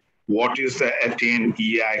 what is the attained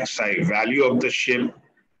EEXI value of the ship,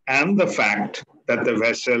 and the fact that the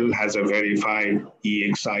vessel has a verified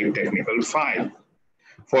EEXI technical file.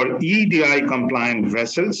 For EEDI compliant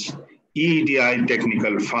vessels, EEDI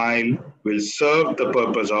technical file will serve the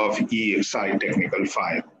purpose of EEXI technical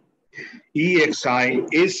file. EEXI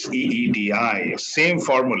is EEDI, same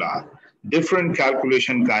formula, different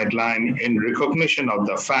calculation guideline in recognition of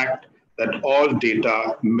the fact that all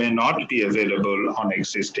data may not be available on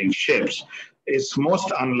existing ships. It's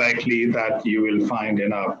most unlikely that you will find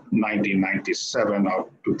in a 1997 or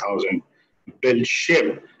 2000 built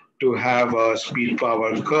ship to have a speed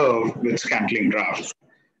power curve with scantling drafts.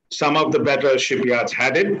 Some of the better shipyards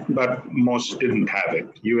had it, but most didn't have it.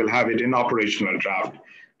 You will have it in operational draft.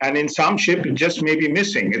 And in some ship, it just may be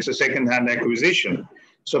missing. It's a second-hand acquisition.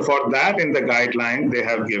 So for that, in the guideline, they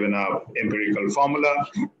have given an empirical formula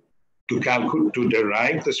to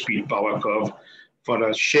derive the speed power curve for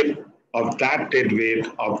a ship of that deadweight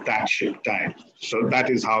of that ship type. So that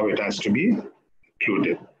is how it has to be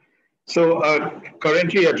included. So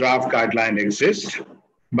currently a draft guideline exists,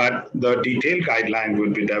 but the detailed guideline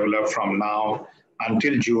will be developed from now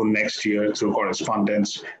until June next year through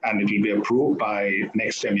correspondence, and it will be approved by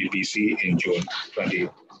next MEPC in June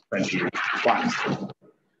 2021.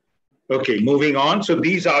 Okay, moving on. So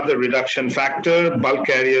these are the reduction factor. Bulk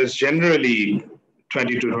carriers generally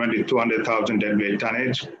 20 to 200,000 deadweight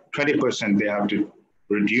tonnage, 20% they have to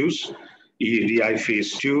reduce. EEDI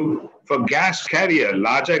phase 2. For gas carrier,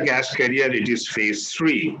 larger gas carrier, it is phase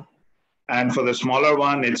 3. And for the smaller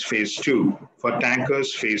one, it's phase 2. For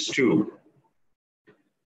tankers, phase 2.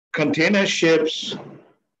 Container ships,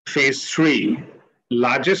 phase 3.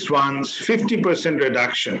 Largest ones, 50%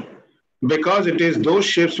 reduction. Because it is those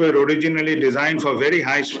ships were originally designed for very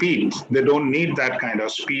high speeds. They don't need that kind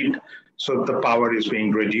of speed. So the power is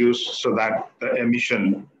being reduced so that the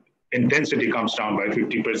emission intensity comes down by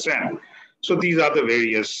 50%. So these are the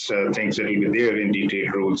various things that will be there in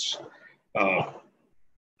detailed rules.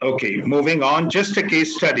 Okay, moving on, just a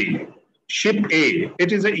case study. Ship A,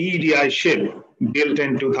 it is an EEDI ship built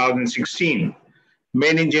in 2016.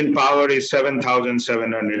 Main engine power is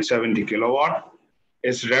 7,770 kilowatt.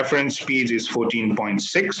 Its reference speed is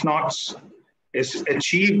 14.6 knots. Its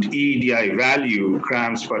achieved EEDI value,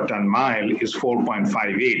 grams per ton mile, is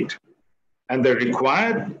 4.58. And the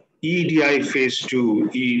required EEDI phase 2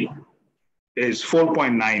 is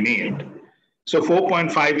 4.98. So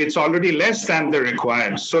 4.5, it's already less than the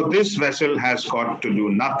required. So this vessel has got to do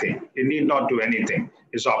nothing. It need not do anything.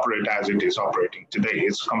 It's operate as it is operating today.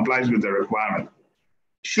 It complies with the requirement.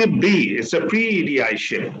 Ship B is a pre-EEDI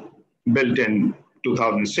ship built in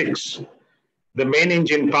 2006. The main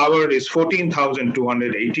engine power is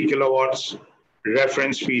 14,280 kilowatts.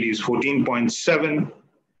 Reference speed is 14.7.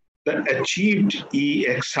 The achieved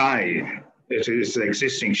EXI, it is the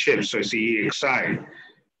existing ship, so it's the EXI.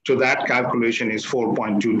 So that calculation is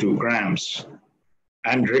 4.22 grams.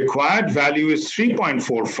 And required value is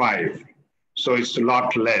 3.45. So it's a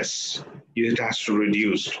lot less. It has to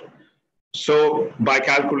reduce. So by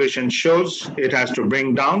calculation shows it has to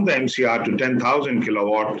bring down the MCR to 10,000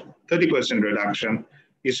 kilowatt, 30% reduction.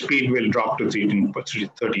 Its speed will drop to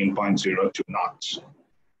 13.02 knots.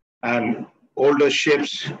 And older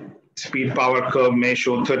ships, speed power curve may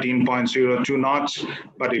show 13.02 knots,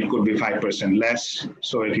 but it could be 5% less.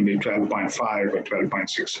 So it will be 12.5 or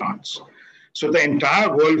 12.6 knots. So the entire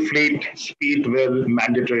world fleet speed will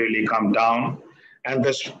mandatorily come down. And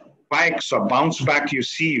the spikes or bounce back you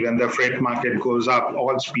see when the freight market goes up,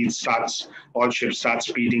 all ships start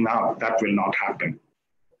speeding up. That will not happen.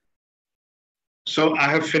 So I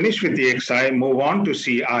have finished with the XI, move on to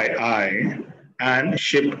CII and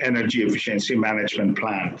Ship Energy Efficiency Management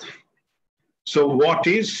Plan. So what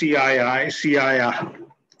is CII? CII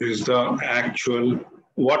is the actual,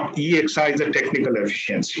 what EXI is the technical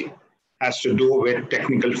efficiency, has to do with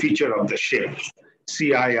technical feature of the ship.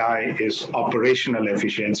 CII is operational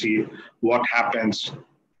efficiency, what happens,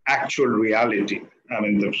 actual reality. I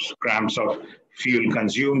mean, the grams of fuel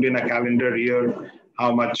consumed in a calendar year,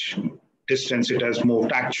 how much distance it has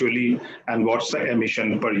moved actually, and what's the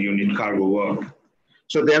emission per unit cargo work.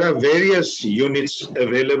 So there are various units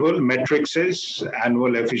available, matrices,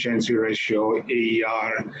 annual efficiency ratio,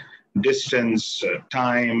 AER, distance,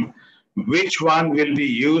 time. Which one will be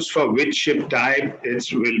used for which ship type,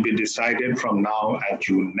 it will be decided from now at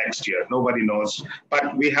June next year. Nobody knows,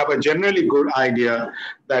 but we have a generally good idea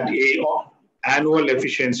that annual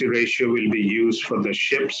efficiency ratio will be used for the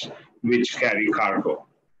ships which carry cargo.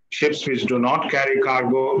 Ships which do not carry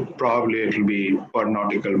cargo, probably it will be per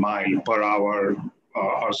nautical mile, per hour,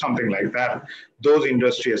 or something like that. Those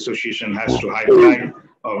industry association has to highlight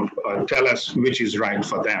or tell us which is right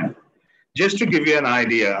for them. Just to give you an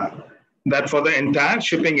idea, that for the entire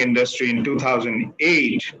shipping industry in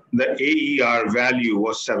 2008, the AER value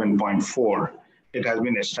was 7.4. It has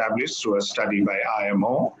been established through a study by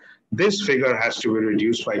IMO. This figure has to be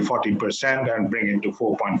reduced by 40% and bring it to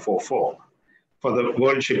 4.44. For the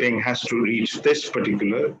world shipping has to reach this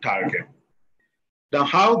particular target. Now,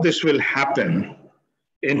 how this will happen,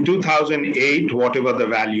 in 2008, whatever the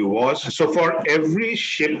value was, so for every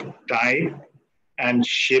ship type and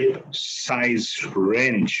ship size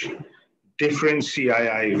range, different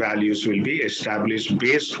CII values will be established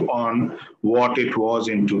based on what it was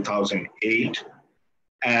in 2008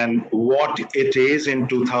 and what it is in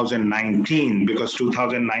 2019, because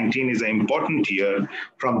 2019 is an important year.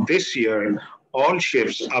 From this year, all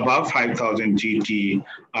ships above 5,000 GT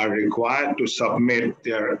are required to submit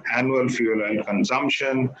their annual fuel oil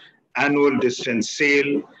consumption, annual distance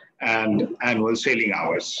sail, and annual sailing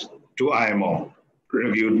hours to IMO,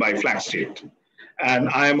 reviewed by Flagstate. And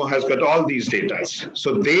IMO has got all these data.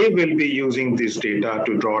 So they will be using this data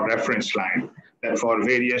to draw a reference line that for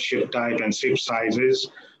various ship type and ship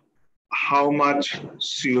sizes, how much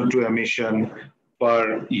CO2 emission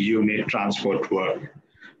per unit transport work.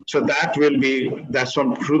 So that will be, that's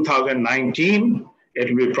from 2019, it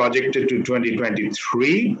will be projected to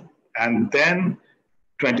 2023, and then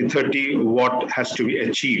 2030, what has to be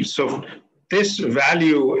achieved. So this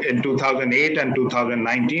value in 2008 and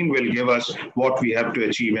 2019 will give us what we have to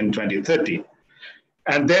achieve in 2030.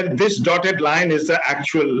 And then this dotted line is the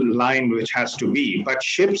actual line which has to be, but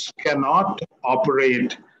ships cannot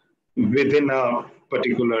operate within a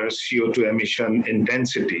particular CO2 emission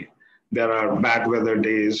intensity. There are bad weather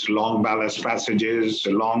days, long ballast passages,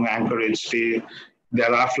 long anchorage stay.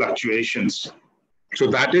 There are fluctuations. So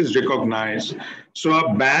that is recognized. So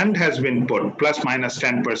a band has been put, plus minus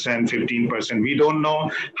 10%, 15%. We don't know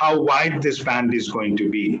how wide this band is going to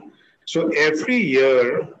be. So every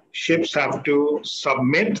year, ships have to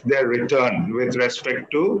submit their return with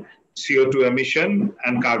respect to CO2 emission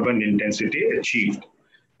and carbon intensity achieved.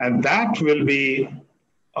 And that will be,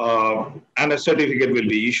 and a certificate will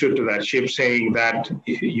be issued to that ship saying that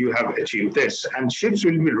you have achieved this. And ships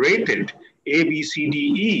will be rated A, B, C, D,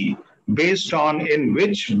 E based on in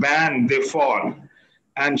which band they fall.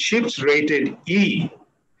 And ships rated E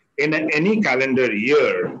in any calendar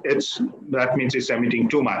year, that means it's emitting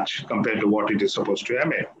too much compared to what it is supposed to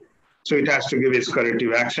emit. So it has to give its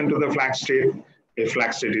corrective action to the flag state. If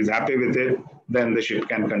flag state is happy with it, then the ship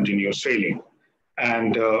can continue sailing.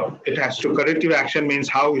 And it has to corrective action means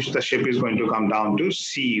how the ship is going to come down to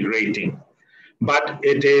C rating. But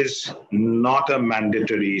it is not a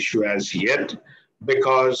mandatory issue as yet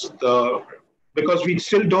because we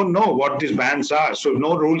still don't know what these bands are. So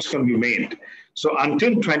no rules can be made. So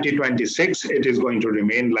until 2026, it is going to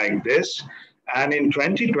remain like this. And in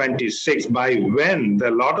 2026, by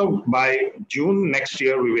June next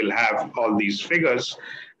year, we will have all these figures.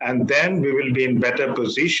 And then we will be in better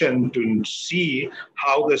position to see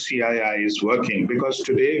how the CII is working. Because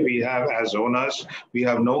today we have, as owners, we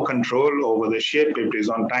have no control over the ship. It is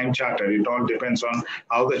on time charter. It all depends on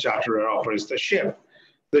how the charterer operates the ship.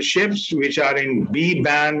 The ships which are in B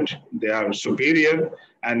band, they are superior,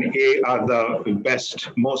 and A are the best,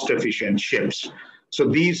 most efficient ships. So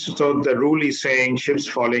the rule is saying ships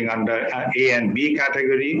falling under A and B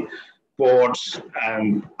category, ports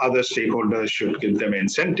and other stakeholders should give them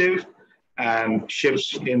incentive, and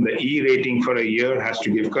ships in the E rating for a year has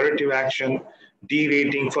to give corrective action. D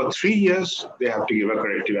rating for 3 years, they have to give a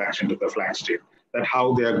corrective action to the flag state. That's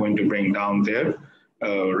how they are going to bring down their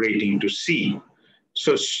rating to C.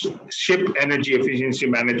 So ship energy efficiency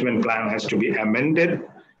management plan has to be amended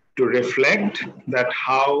to reflect that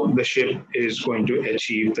how the ship is going to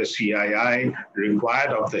achieve the CII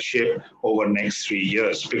required of the ship over next 3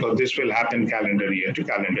 years, because this will happen calendar year to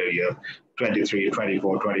calendar year, 23,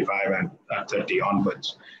 24, 25, and 30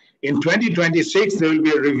 onwards. In 2026, there will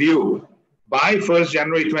be a review. By 1st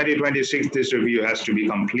January 2026, this review has to be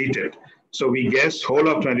completed. So we guess whole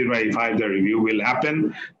of 2025, the review will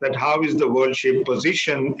happen, that how is the world ship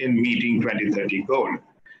position in meeting 2030 goal.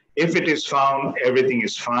 If it is found everything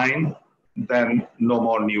is fine, then no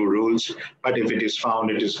more new rules. But if it is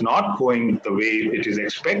found it is not going the way it is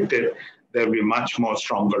expected, there will be much more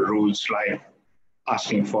stronger rules like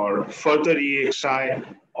asking for further EEXI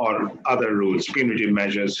or other rules, punitive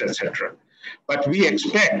measures, etc. But we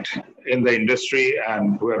expect in the industry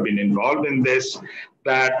and who have been involved in this,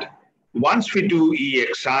 that once we do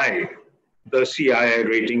EEXI, the CII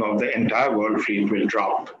rating of the entire world fleet will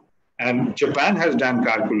drop. And Japan has done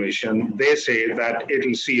calculation. They say that it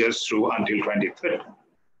will see us through until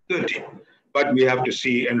 2030. But we have to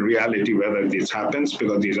see in reality whether this happens,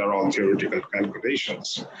 because these are all theoretical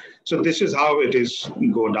calculations. So this is how it is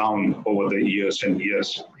go down over the years and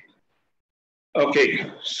years.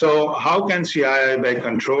 Okay, so how can CII be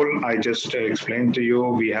controlled? I just explained to you,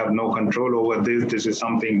 we have no control over this. This is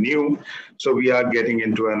something new. So we are getting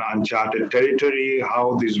into an uncharted territory.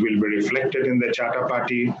 How this will be reflected in the charter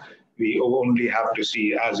party, we only have to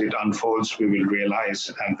see as it unfolds, we will realize,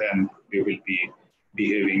 and then we will be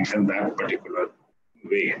behaving in that particular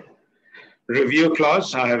way. Review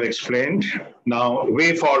clause, I have explained. Now,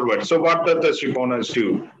 way forward. So what does the ship owners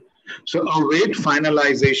do? So await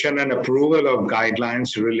finalization and approval of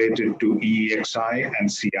guidelines related to EEXI and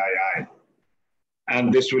CII.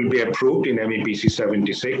 And this will be approved in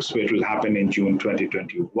MEPC-76, which will happen in June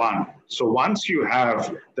 2021. So once you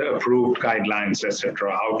have the approved guidelines,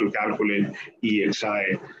 etc., how to calculate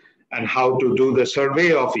EEXI and how to do the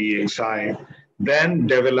survey of EEXI, then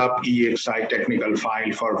develop EEXI technical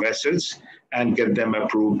file for vessels and get them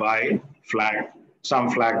approved by flag.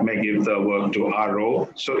 Some flag may give the work to RO,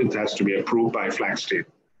 so it has to be approved by flag state.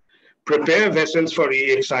 Prepare vessels for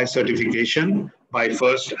EEXI certification by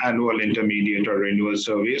first annual intermediate or renewal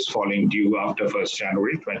surveys falling due after 1st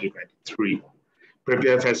January 2023.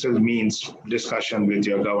 Prepare vessels means discussion with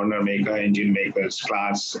your governor maker, engine makers,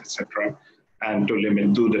 class, etc., and to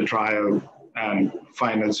do the trial and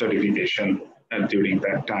final certification during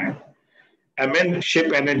that time. amend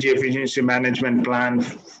ship energy efficiency management plan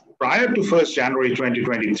prior to 1st January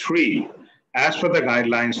 2023, as per the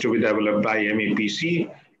guidelines to be developed by MEPC,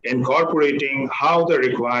 incorporating how the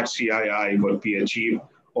required CII will be achieved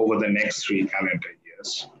over the next 3 calendar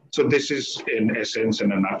years. So this is, in essence,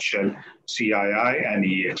 in a nutshell, CII and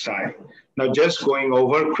EXI. Now, just going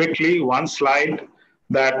over quickly one slide,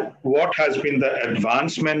 that what has been the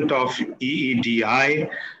advancement of EEDI.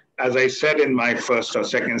 As I said in my first or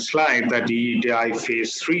second slide, that EEDI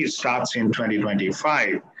phase 3 starts in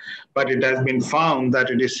 2025, but it has been found that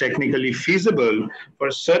it is technically feasible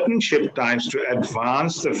for certain ship types to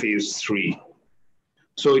advance the phase 3.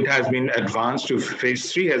 So it has been advanced to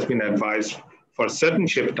phase 3, has been advised for certain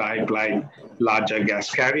ship type like larger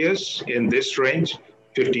gas carriers in this range,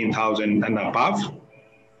 15,000 and above,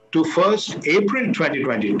 to 1st April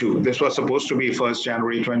 2022. This was supposed to be 1st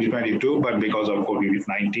January 2022, but because of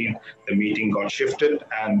COVID-19, the meeting got shifted,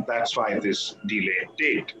 and that's why this delayed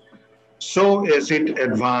date. So is it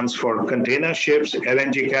advanced for container ships,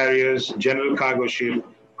 LNG carriers, general cargo ship,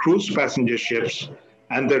 cruise passenger ships,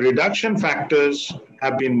 and the reduction factors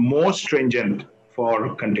have been more stringent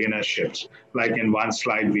for container ships. Like in one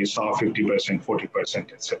slide, we saw 50%,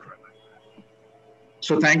 40%, etc.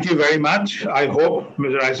 So thank you very much. I hope,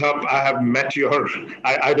 Mr. Isop, I have met your,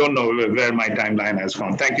 I don't know where my timeline has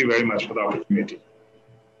gone. Thank you very much for the opportunity.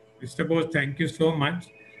 Mr. Bose, thank you so much.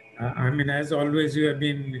 I mean, as always, you have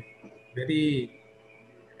been very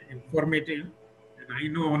informative. And I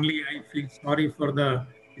know only I feel sorry for the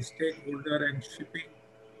stakeholder and shipping,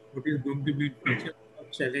 what is going to be future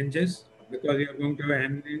challenges, because you are going to have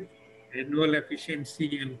annual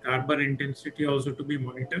efficiency and carbon intensity also to be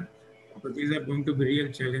monitored. So these are going to be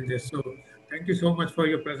real challenges. So thank you so much for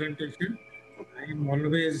your presentation. I am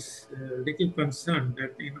always a little concerned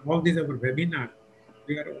that in all these our webinars,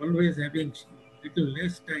 we are always having little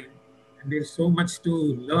less time, and there's so much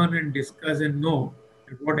to learn and discuss and know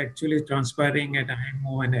what actually is transpiring at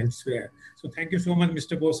IMO and elsewhere. So thank you so much,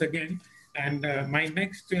 Mr. Bose, again. And my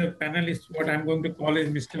next panelist, what I'm going to call is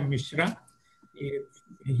Mr. Mishra.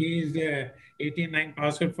 He is 89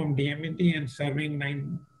 passed out from DMT and serving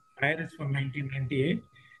 9 years from 1998.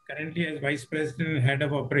 Currently as Vice President and Head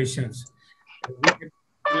of Operations.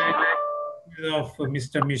 Of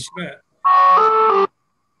Mr. Mishra.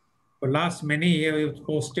 For last many years, he was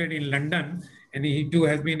posted in London, and he too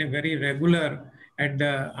has been a very regular at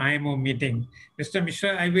the IMO meeting. Mr.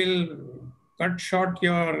 Mishra, I will cut short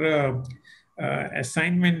your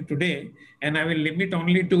assignment today, and I will limit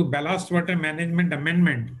only to ballast water management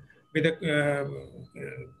amendment with a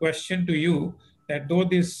question to you, that though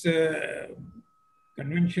this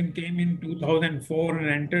convention came in 2004 and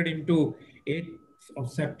entered into 8th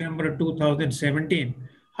of September 2017,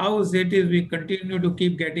 how is it is we continue to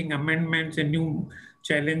keep getting amendments and new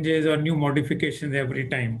challenges or new modifications every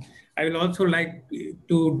time? I will also like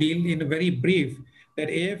to deal in a very brief that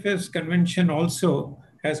AFS convention also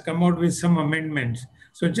has come out with some amendments.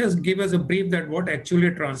 So just give us a brief that what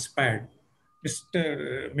actually transpired.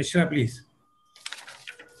 Mr. Mishra, please.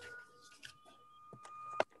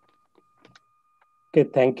 Okay,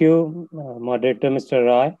 thank you, Moderator Mr.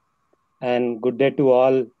 Roy, and good day to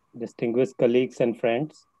all distinguished colleagues and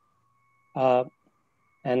friends.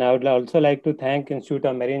 And I would also like to thank Institute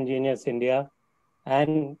of Marine Engineers India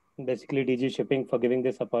and basically DG Shipping for giving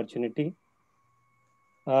this opportunity.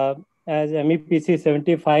 As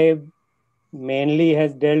MEPC-75 mainly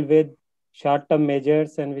has dealt with short-term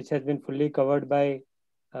measures and which has been fully covered by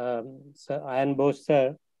Sir Ian Bose,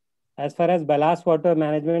 sir. As far as ballast water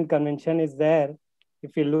management convention is there,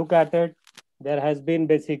 if you look at it, there has been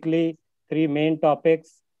basically 3 main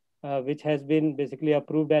topics which has been basically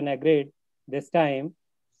approved and agreed this time.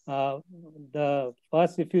 The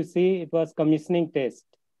first, if you see, it was commissioning test.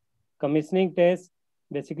 Commissioning test,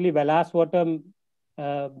 basically ballast water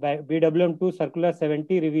by BWM2 Circular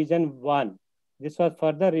 70 Revision 1. This was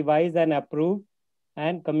further revised and approved,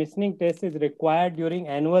 and commissioning test is required during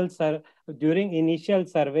during initial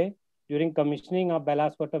survey, during commissioning of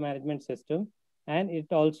ballast water management system, and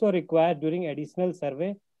it also required during additional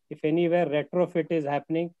survey if anywhere retrofit is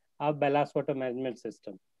happening of ballast water management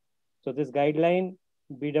system. So this guideline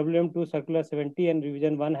BWM2 Circular 70 and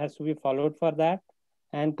Revision 1 has to be followed for that.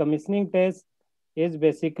 And commissioning test is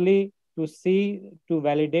basically to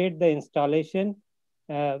validate the installation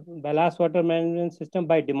ballast water management system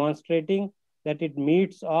by demonstrating that it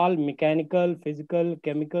meets all mechanical, physical,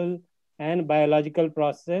 chemical, and biological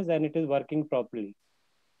processes, and it is working properly.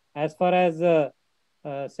 As far as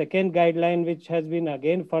second guideline, which has been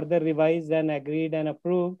again further revised and agreed and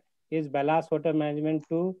approved, is ballast water management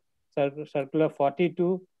 2, Circular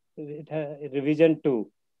 42, Revision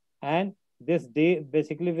 2. And this day,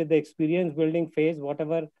 basically with the experience building phase,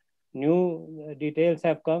 whatever new details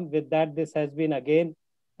have come with that, this has been again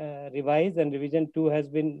revised, and revision 2 has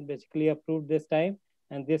been basically approved this time,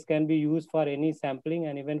 and this can be used for any sampling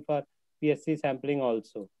and even for PSC sampling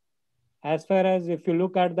also. As far as if you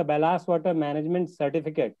look at the ballast water management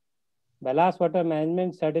certificate, ballast water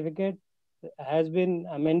management certificate has been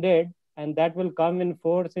amended, and that will come in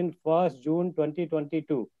force in 1st June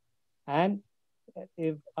 2022. And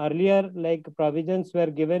if earlier like provisions were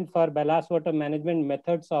given for ballast water management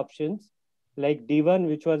methods options, like D1,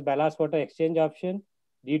 which was ballast water exchange option,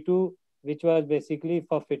 D2, which was basically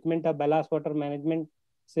for fitment of ballast water management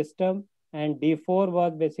system, and D4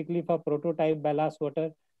 was basically for prototype ballast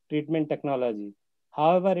water treatment technology.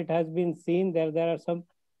 However, it has been seen that there are some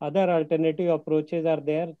other alternative approaches are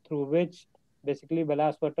there through which basically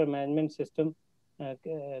ballast water management system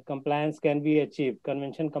compliance can be achieved,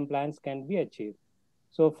 convention compliance can be achieved.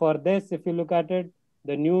 So for this, if you look at it,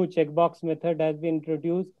 the new checkbox method has been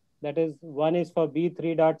introduced. That is, one is for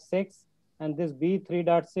B3.6, and this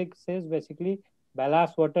B3.6 is basically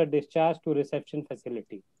ballast water discharge to reception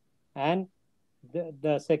facility. And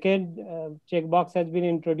the second checkbox has been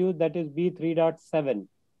introduced, that is B3.7.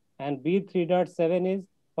 And B3.7 is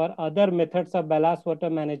for other methods of ballast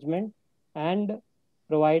water management, and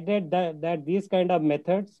provided that these kind of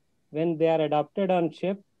methods, when they are adopted on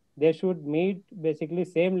ship, they should meet basically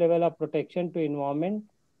same level of protection to environment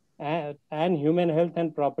and human health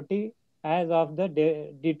and property as of the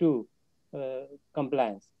D2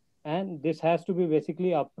 compliance. And this has to be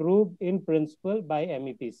basically approved in principle by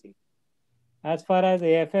MEPC. As far as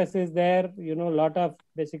AFS is there, a lot of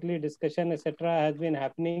basically discussion, etc., has been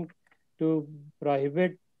happening to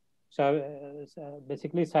prohibit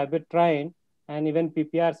basically cybertrine, and even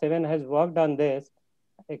PPR 7 has worked on this.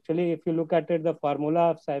 Actually, if you look at it, the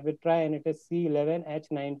formula of cybertrine, it is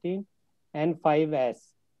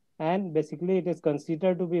C11H19N5S. And basically, it is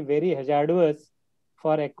considered to be very hazardous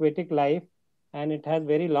for aquatic life, and it has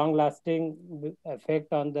very long-lasting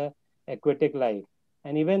effect on the aquatic life.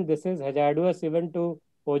 And even this is hazardous even to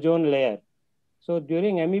ozone layer. So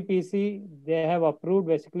during MEPC, they have approved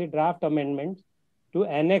basically draft amendments to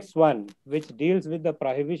Annex 1, which deals with the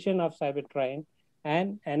prohibition of cybertrine,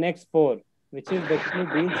 and Annex 4, which is basically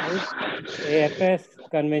deals with AFS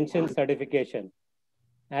convention certification.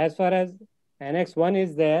 As far as Annex 1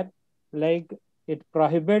 is there, like it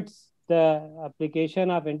prohibits the application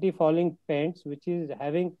of anti-fouling paints, which is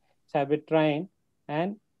having cybertrine,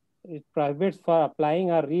 and it prohibits for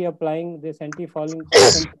applying or reapplying this anti-fouling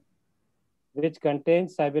system, which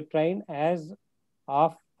contains cybertrine as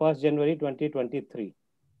of 1st January 2023.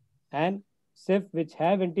 And SIF, which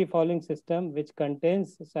have anti-fouling system, which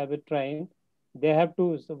contains cybertrine, they have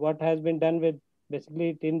to, so what has been done with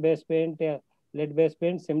basically tin-based paint, lead-based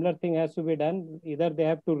paint, similar thing has to be done. Either they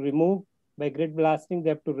have to remove by grid blasting, they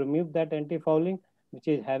have to remove that anti-fouling, which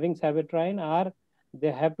is having cybertrine, or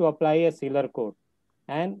they have to apply a sealer coat.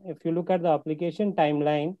 And if you look at the application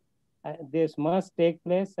timeline, this must take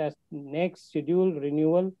place as next scheduled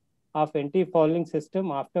renewal of anti-fouling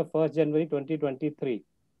system after 1st January 2023.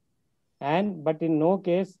 But in no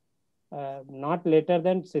case, not later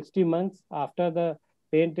than 60 months after the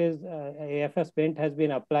paint is, AFS paint has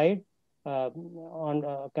been applied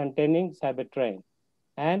on containing cybertrine.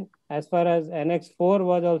 And as far as Annex 4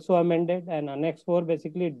 was also amended, and Annex 4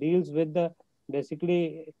 basically deals with the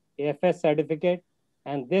basically AFS certificate,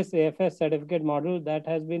 and this AFS certificate model that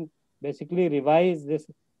has been basically revised, this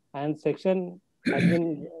and section has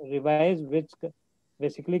been revised, which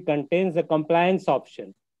basically contains the compliance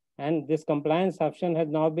option. And this compliance option has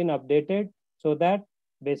now been updated so that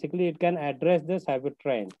basically it can address the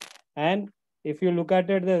cybertrine. And if you look at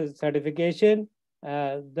it, the certification,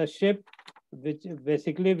 the ship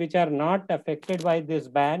which are not affected by this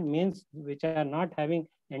ban, means which are not having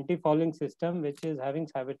anti-fouling system, which is having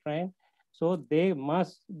cybertrine. So they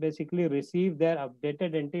must basically receive their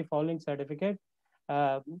updated anti-fouling certificate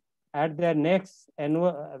at their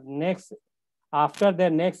after their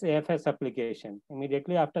next AFS application.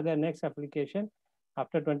 Immediately after their next application,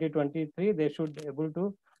 after 2023, they should be able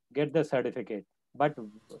to get the certificate. But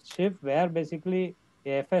ship where basically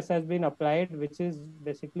AFS has been applied, which is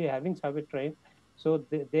basically having cybertrine, so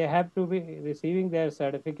they have to be receiving their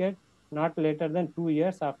certificate not later than 2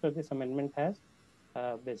 years after this amendment has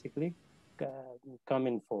basically come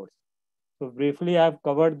in force. So briefly, I've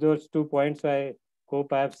covered those 2 points. I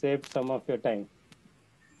hope I have saved some of your time.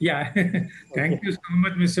 Yeah, thank you so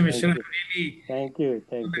much, Mr. Mishra. Really, thank you.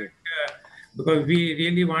 Because we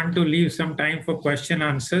really want to leave some time for question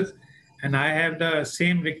answers. And I have the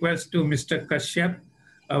same request to Mr. Kashyap,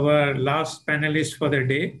 our last panelist for the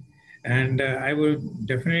day. And I would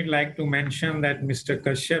definitely like to mention that Mr.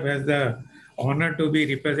 Kashyap has the honor to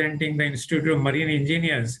be representing the Institute of Marine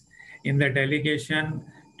Engineers in the delegation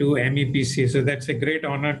to MEPC. So that's a great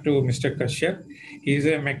honor to Mr. Kashyap. He's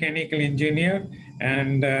a mechanical engineer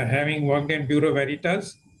and having worked in Bureau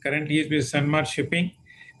Veritas, currently he's with Sanmar Shipping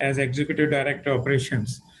as Executive Director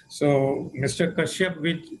Operations. So Mr. Kashyap,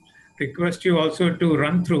 we request you also to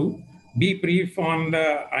run through, be brief on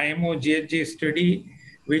the IMO GHG study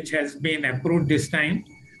which has been approved this time,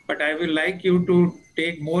 but I will like you to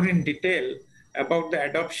take more in detail about the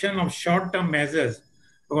adoption of short-term measures.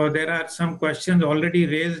 Or there are some questions already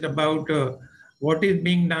raised about what is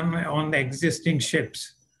being done on the existing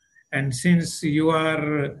ships. And since you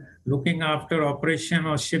are looking after operation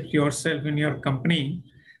of ships yourself in your company,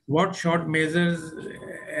 what short measures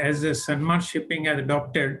as a Sanmar Shipping has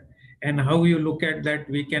adopted and how you look at that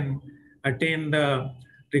we can attain the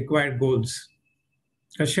required goals?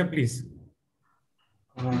 Kashyap, please.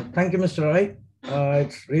 Thank you, Mr. Rai.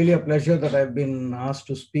 It's really a pleasure that I've been asked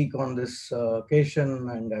to speak on this occasion,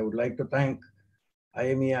 and I would like to thank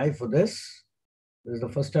IMEI for this. This is the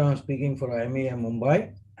first time I'm speaking for IMEI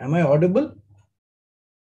Mumbai. Am I audible?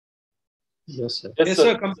 Yes, sir. Yes,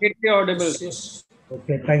 sir. Completely audible. Yes.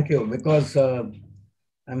 Okay, thank you. Because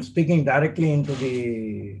I'm speaking directly into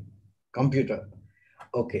the computer.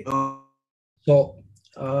 Okay. So,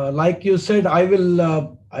 like you said, I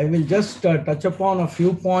will just touch upon a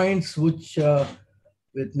few points which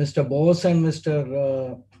with Mr. Bose and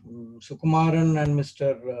Mr. Sukumaran and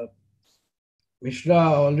Mr. Mishra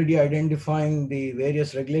already identifying the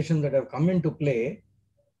various regulations that have come into play.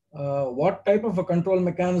 What type of a control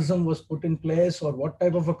mechanism was put in place, or what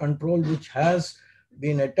type of a control which has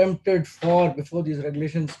been attempted for before these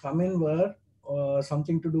regulations come in were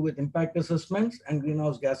something to do with impact assessments and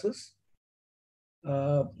greenhouse gases.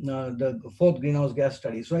 The fourth greenhouse gas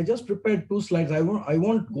study. So I just prepared 2 slides. I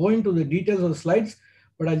won't go into the details of the slides,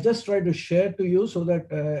 but I'll just try to share to you so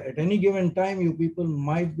that at any given time, you people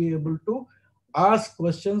might be able to ask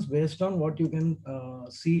questions based on what you can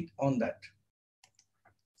see on that.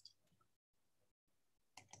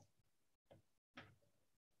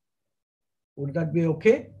 Would that be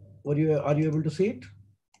okay? Are you able to see it?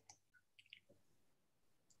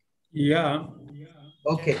 Yeah.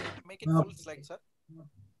 Okay. Make it full slide, sir.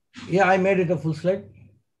 Yeah, I made it a full slide.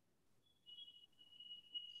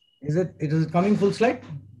 Is it coming full slide?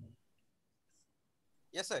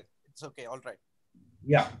 Yes, sir. It's okay. All right.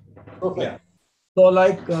 Yeah. Okay. Yeah. So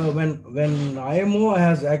like when IMO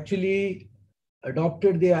has actually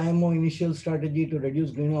adopted the IMO initial strategy to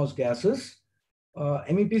reduce greenhouse gases,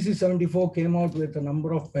 MEPC-74 came out with a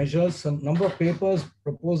number of measures, a number of papers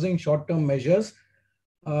proposing short-term measures,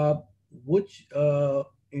 which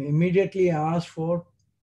immediately asked for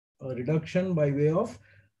a reduction by way of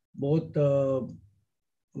both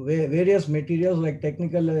various materials like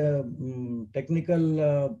technical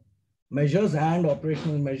measures and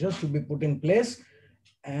operational measures to be put in place,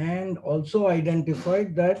 and also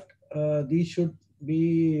identified that these should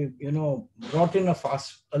be brought in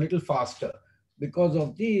a little faster because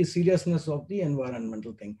of the seriousness of the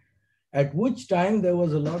environmental thing. At which time there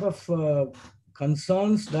was a lot of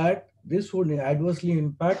concerns that this would adversely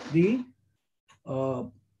impact the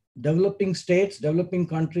developing states, developing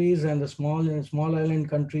countries, and the small island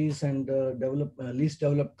countries and least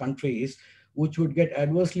developed countries, which would get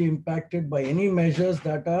adversely impacted by any measures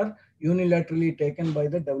that are unilaterally taken by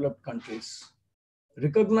the developed countries.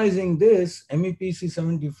 Recognizing this,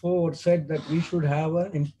 MEPC-74 said that we should have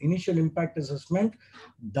an initial impact assessment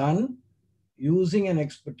done using an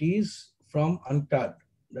expertise from UNCTAD,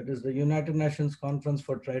 that is the United Nations Conference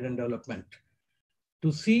for Trade and Development,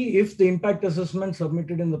 to see if the impact assessment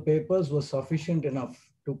submitted in the papers was sufficient enough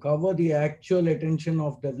to cover the actual attention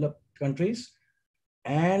of developed countries,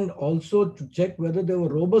 and also to check whether they were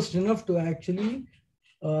robust enough to actually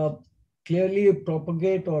clearly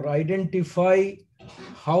propagate or identify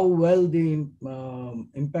how well the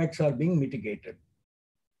impacts are being mitigated.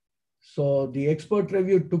 So the expert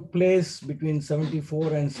review took place between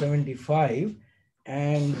 74 and 75.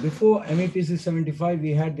 And before MEPC-75,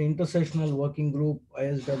 we had the intersessional working group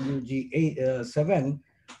ISWG 7,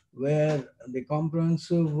 where the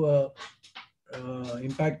comprehensive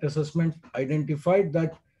impact assessment identified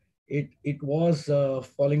that it was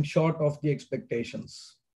falling short of the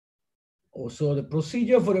expectations. So the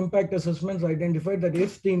procedure for impact assessments identified that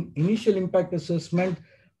if the initial impact assessment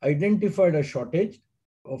identified a shortage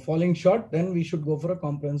or falling short, then we should go for a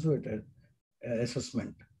comprehensive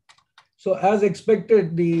assessment. So as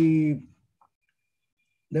expected, there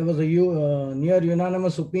was a near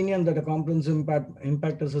unanimous opinion that a comprehensive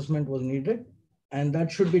impact assessment was needed. and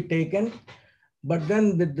that should be taken. But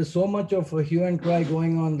then with so much of a hue and cry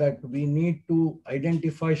going on that we need to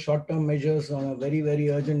identify short-term measures on a very, very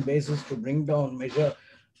urgent basis to bring down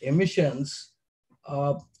emissions,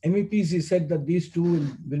 MEPC said that these two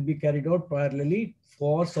will be carried out parallelly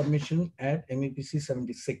for submission at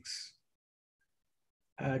MEPC-76.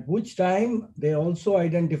 At which time they also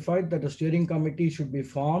identified that a steering committee should be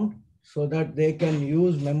formed so that they can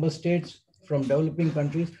use member states from developing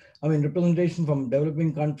countries, representation from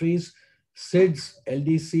developing countries, SIDS,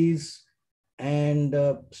 LDCs, and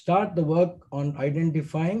start the work on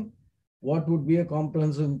identifying what would be a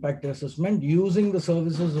comprehensive impact assessment using the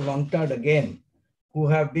services of UNCTAD again, who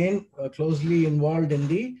have been closely involved in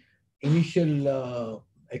the initial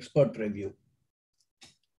expert review.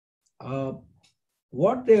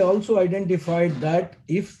 What they also identified that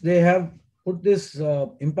if they have put this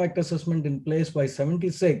impact assessment in place by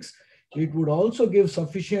 76, it would also give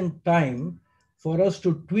sufficient time for us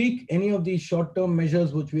to tweak any of these short-term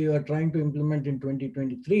measures which we are trying to implement in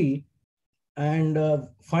 2023 and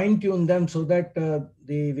fine-tune them so that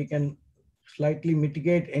we can slightly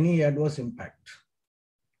mitigate any adverse impact.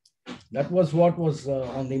 That was what was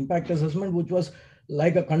on the impact assessment, which was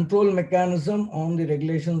like a control mechanism on the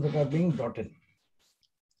regulations that are being brought in.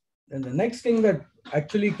 And the next thing that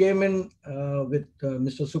actually came in with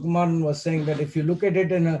Mr. Sukumaran was saying that if you look at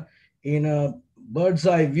it in a bird's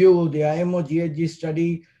eye view, the IMO GHG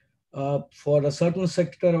study for a certain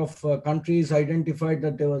sector of countries identified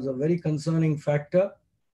that there was a very concerning factor.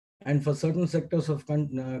 And for certain sectors of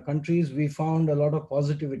countries, we found a lot of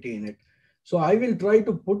positivity in it. So I will try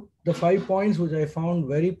to put the 5 points which I found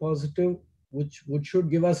very positive, which should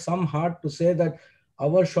give us some heart to say that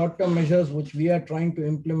our short-term measures which we are trying to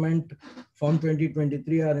implement from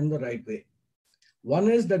 2023 are in the right way. One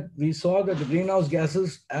is that we saw that the greenhouse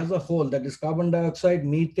gases as a whole, that is carbon dioxide,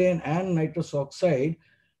 methane, and nitrous oxide,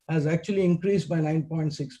 has actually increased by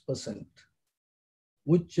 9.6%,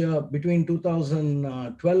 which between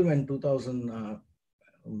 2012 and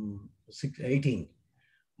 2018.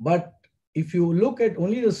 But if you look at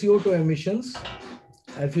only the CO2 emissions,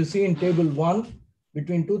 if you see in table 1,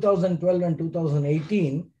 between 2012 and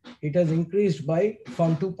 2018, it has increased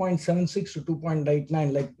from 2.76 to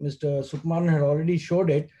 2.89. Like Mr. Sukumaran had already showed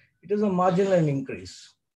it, it is a marginal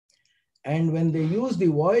increase. And when they use the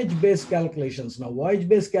voyage-based calculations, now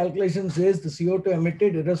voyage-based calculations is the CO2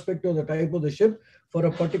 emitted irrespective of the type of the ship for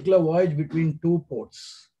a particular voyage between two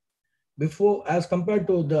ports. Before, as compared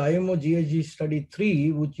to the IMO GHG study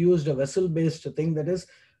 3, which used a vessel-based thing, that is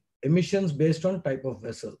emissions based on type of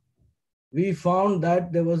vessel. We found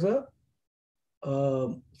that there was a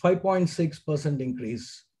 5.6%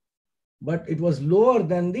 increase, but it was lower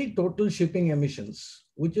than the total shipping emissions,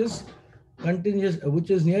 which has been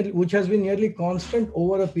nearly constant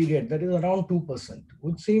over a period, that is around 2%,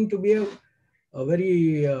 which seemed to be a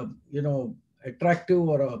very attractive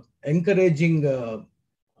or a encouraging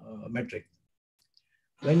metric.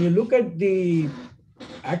 When you look at the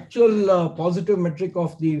actual positive metric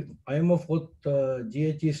of the IMO 4th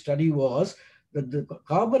GHG study was that the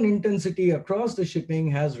carbon intensity across the shipping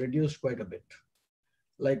has reduced quite a bit.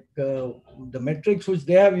 Like the metrics which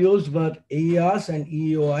they have used were AERs and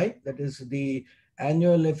EEOI, that is the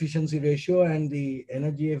annual efficiency ratio and the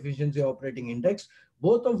energy efficiency operating index.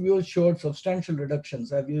 Both of you showed substantial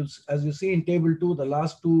reductions. As you see in table 2, the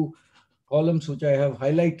last two columns which I have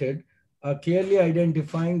highlighted are clearly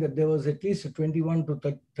identifying that there was at least a 21 to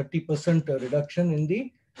 30% reduction in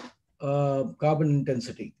the carbon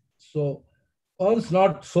intensity. So all is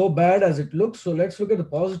not so bad as it looks. So let's look at the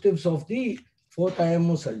positives of the 4th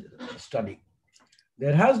IMO study.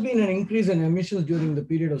 There has been an increase in emissions during the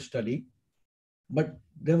period of study, but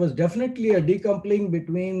there was definitely a decoupling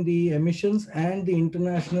between the emissions and the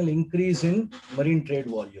international increase in marine trade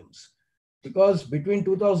volumes. Because between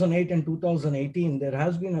 2008 and 2018, there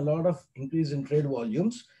has been a lot of increase in trade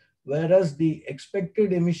volumes, whereas the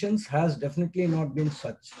expected emissions has definitely not been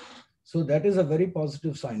such. So that is a very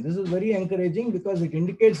positive sign. This is very encouraging because it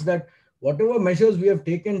indicates that whatever measures we have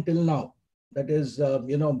taken till now, that is,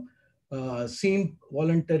 seen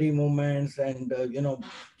voluntary movements and,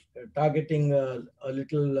 targeting a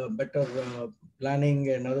little better planning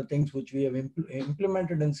and other things which we have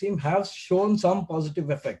implemented and seen have shown some positive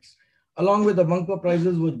effects. Along with the bunker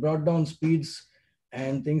prices which brought down speeds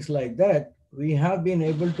and things like that, we have been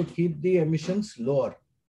able to keep the emissions lower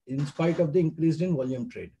in spite of the increase in volume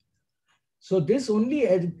trade. So this only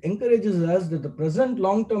encourages us that the present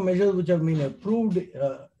long-term measures which have been approved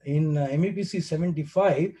in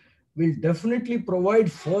MEPC-75 will definitely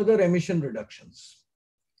provide further emission reductions.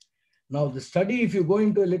 Now, the study, if you go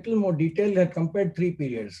into a little more detail, had compared 3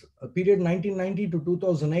 periods. A period 1990 to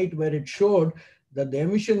 2008, where it showed that the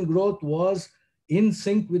emission growth was in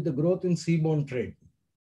sync with the growth in seaborne trade.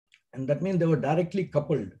 And that means they were directly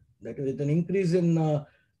coupled. That with an increase in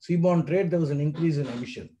seaborne trade, there was an increase in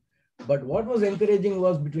emission. But what was encouraging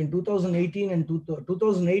was between 2008 and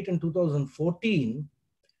 2014,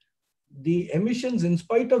 the emissions, in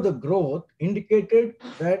spite of the growth, indicated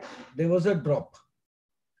that there was a drop.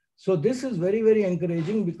 So this is very, very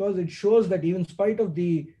encouraging because it shows that even in spite of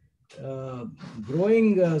the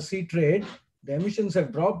growing sea trade, the emissions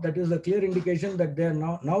have dropped. That is a clear indication that they are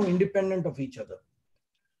now independent of each other.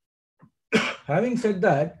 Having said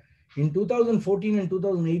that, in 2014 and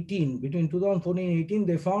 2018, between 2014 and 18,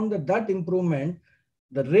 they found that that improvement,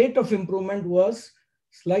 the rate of improvement was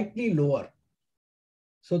slightly lower.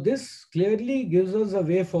 So this clearly gives us a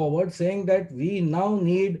way forward, saying that we now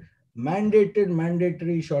need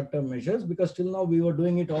mandatory short-term measures, because till now we were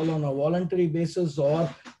doing it all on a voluntary basis or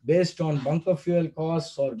based on bunker fuel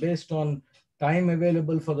costs or based on time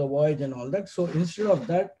available for the voyage and all that. So instead of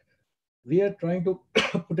that, we are trying to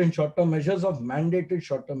put in short-term measures of mandated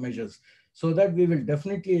short-term measures so that we will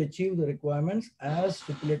definitely achieve the requirements as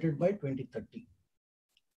stipulated by 2030.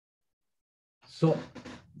 So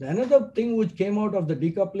another thing which came out of the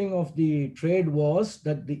decoupling of the trade was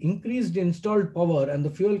that the increased installed power and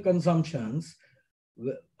the fuel consumptions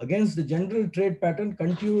against the general trade pattern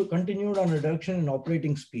continued on a reduction in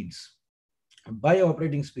operating speeds, by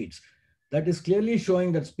operating speeds. That is clearly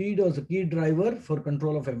showing that speed was a key driver for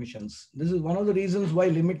control of emissions. This is one of the reasons why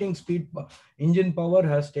limiting speed engine power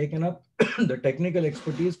has taken up the technical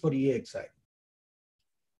expertise for EAXI.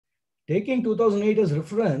 Taking 2008 as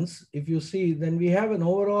reference, if you see, then we have an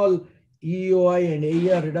overall EEOI and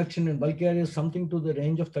AER reduction in bulk carriers, something to the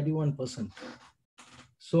range of 31%.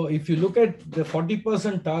 So if you look at the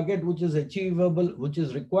 40% target, which is achievable, which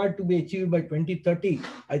is required to be achieved by 2030,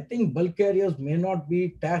 I think bulk carriers may not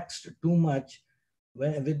be taxed too much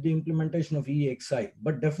with the implementation of EEXI,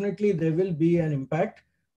 but definitely there will be an impact,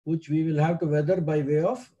 which we will have to weather by way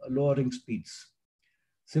of lowering speeds.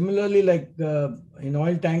 Similarly, like in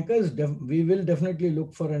oil tankers, we will definitely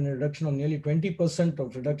look for a reduction of nearly 20%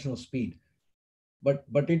 of reduction of speed. But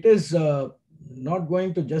it is not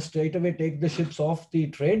going to just straight away take the ships off the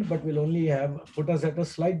trade, but will only put us at a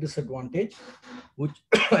slight disadvantage, which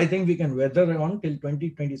I think we can weather on till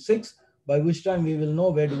 2026, by which time we will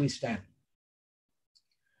know where do we stand.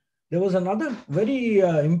 There was another very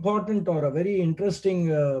important or a very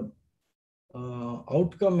interesting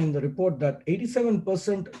outcome in the report, that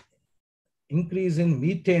 87% increase in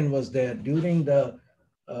methane was there during the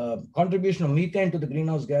contribution of methane to the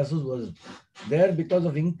greenhouse gases was there because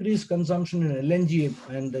of increased consumption in LNG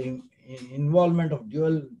and the involvement of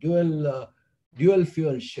dual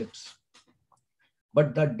fuel ships.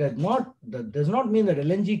 But that does not mean that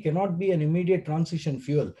LNG cannot be an immediate transition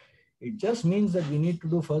fuel. It just means that we need to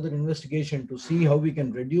do further investigation to see how we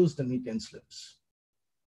can reduce the methane slips.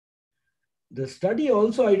 The study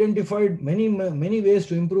also identified many ways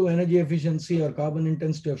to improve energy efficiency or carbon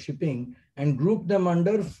intensity of shipping and grouped them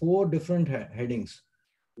under 4 different headings.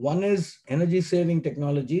 One is energy saving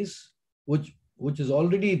technologies, which is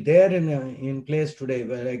already there in place today,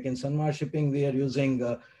 where like in Sanmar shipping, we are using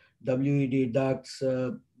WED ducts,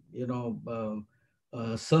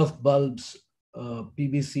 surf bulbs,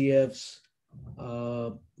 PBCFs,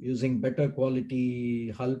 using better quality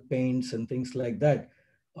hull paints and things like that.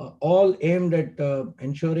 All aimed at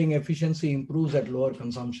ensuring efficiency improves at lower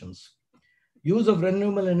consumptions. Use of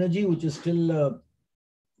renewable energy, which is still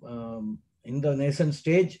in the nascent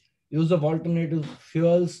stage. Use of alternative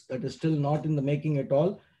fuels, that is still not in the making at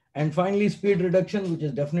all. And finally, speed reduction, which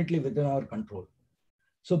is definitely within our control.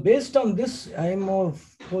 So based on this IMO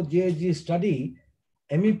 4th GHG study,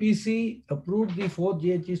 MEPC approved the 4th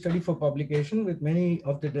GHG study for publication, with many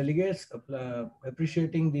of the delegates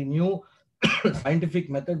appreciating the new scientific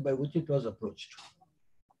method by which it was approached.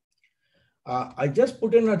 I just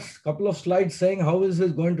put in a couple of slides saying how is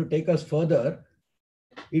this going to take us further.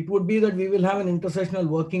 It would be that we will have an intersessional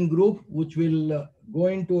working group which will go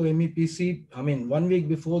into MEPC, 1 week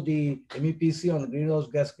before the MEPC on greenhouse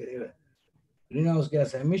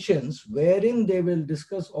gas emissions, wherein they will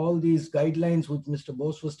discuss all these guidelines which Mr.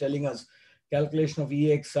 Bose was telling us, calculation of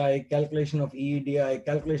EXI, calculation of EEDI,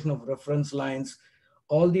 calculation of reference lines.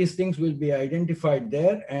 All these things will be identified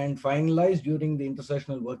there and finalized during the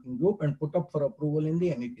intersessional working group and put up for approval in the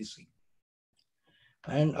MEPC.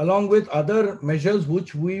 And along with other measures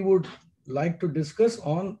which we would like to discuss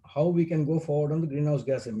on how we can go forward on the greenhouse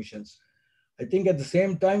gas emissions. I think at the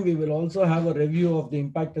same time, we will also have a review of the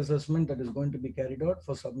impact assessment that is going to be carried out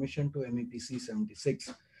for submission to MEPC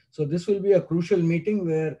 76. So this will be a crucial meeting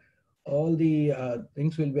where all the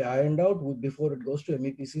things will be ironed out before it goes to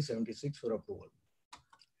MEPC 76 for approval.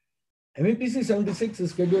 MEPC 76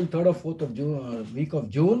 is scheduled 3rd or 4th of June, week of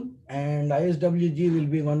June, and ISWG will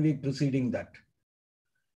be 1 week preceding that.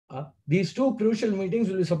 These two crucial meetings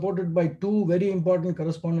will be supported by two very important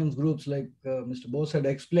correspondence groups, like Mr. Bose had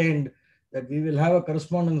explained, that we will have a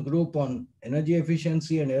correspondence group on energy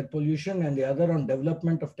efficiency and air pollution, and the other on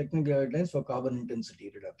development of technical guidelines for carbon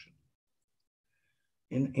intensity reduction.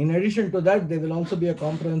 In addition to that, there will also be a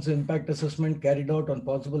comprehensive impact assessment carried out on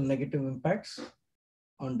possible negative impacts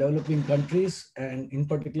on developing countries, and in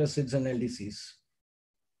particular SIDS and LDCs.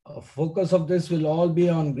 Focus of this will all be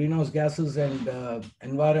on greenhouse gases and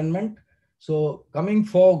environment. So going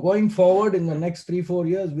forward in the next 3-4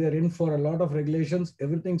 years, we are in for a lot of regulations,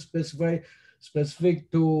 everything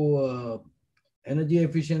specific to energy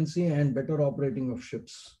efficiency and better operating of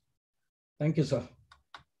ships. Thank you, sir.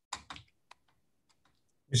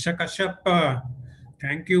 Mr. Kashyap,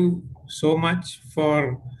 thank you so much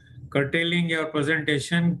for curtailing your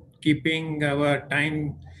presentation, keeping our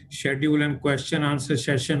time schedule and question answer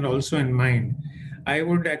session also in mind. I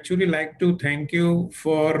would actually like to thank you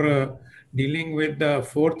for dealing with the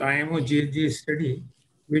 4th IMO GHG study,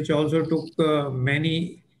 which also took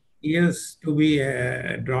many years to be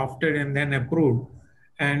drafted and then approved.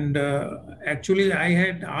 And actually, I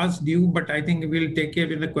had asked you, but I think we'll take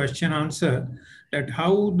it in the question answer, that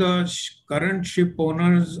how the current ship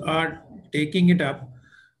owners are taking it up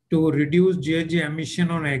to reduce GHG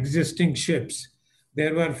emission on existing ships.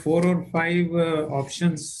 There were 4 or 5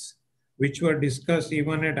 options which were discussed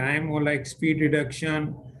even at IMO, like speed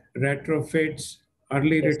reduction, retrofits,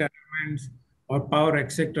 early retirements, or power,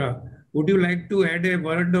 etc. Would you like to add a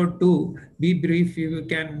word or two? Be brief, you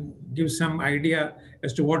can give some idea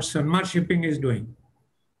as to what Sanmar Shipping is doing.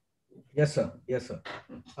 Yes, sir. Yes, sir.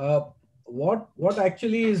 What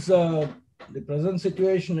actually is the present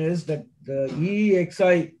situation is that the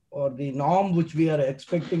EEXI, or the norm which we are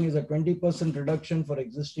expecting, is a 20% reduction for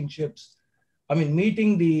existing ships. I mean,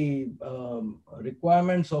 meeting the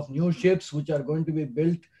requirements of new ships which are going to be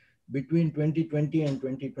built between 2020 and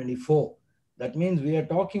 2024. That means we are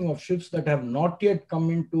talking of ships that have not yet come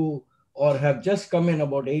into, or have just come in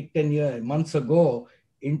about 8-10 months ago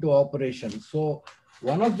into operation. So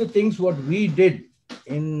one of the things what we did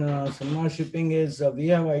in Sanmar Shipping is we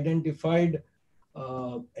have identified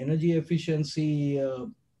energy efficiency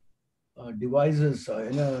devices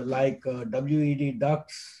like WED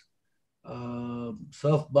ducts,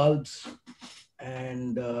 surf bulbs,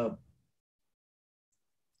 and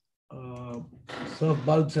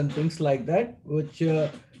things like that, which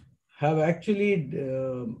have actually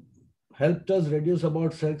helped us reduce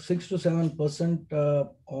about 6 to 7%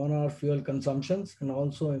 on our fuel consumptions, and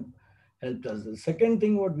also helped us. The second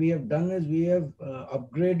thing what we have done is we have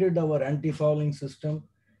upgraded our anti-fouling system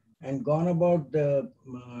and gone about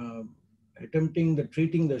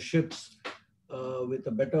treating the ships with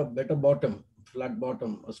a better bottom, flat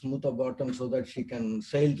bottom, a smoother bottom, so that she can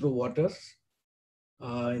sail through waters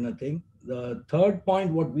in a thing. The third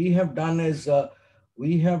point what we have done is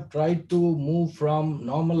we have tried to move from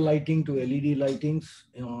normal lighting to LED lightings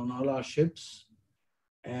on all our ships,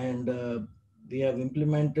 and we have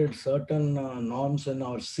implemented certain norms in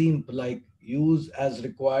our SEAMP, like use as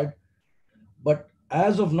required. But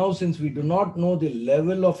as of now, since we do not know the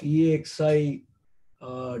level of EEXI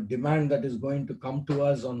demand that is going to come to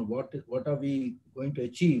us on what are we going to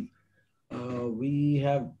achieve, we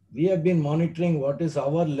have been monitoring what is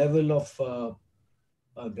our level of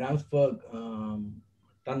grams per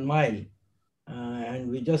ton mile, and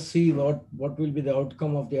we just see what will be the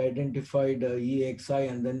outcome of the identified EEXI,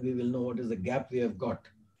 and then we will know what is the gap we have got.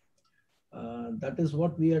 That is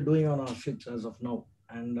what we are doing on our ships as of now,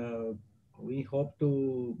 and we hope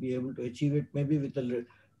to be able to achieve it, maybe with a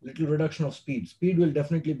little reduction of speed. Speed will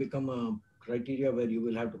definitely become a criteria where you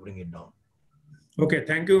will have to bring it down. Okay,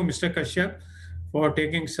 thank you, Mr. Kashyap, for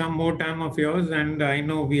taking some more time of yours. And I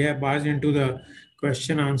know we have barged into the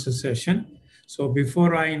question answer session. So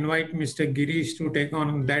before I invite Mr. Girish to take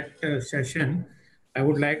on that session, I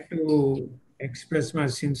would like to express my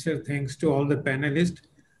sincere thanks to all the panelists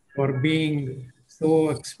for being so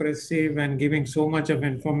expressive and giving so much of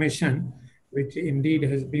information, which indeed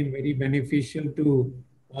has been very beneficial to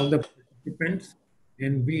all the participants.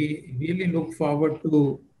 And we really look forward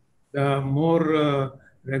to the more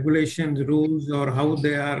regulations, rules, or how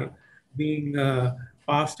they are being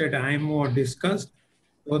passed at IMO or discussed,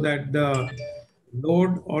 so that the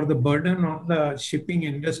load or the burden on the shipping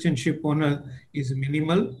industry and ship owner is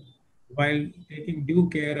minimal, while taking due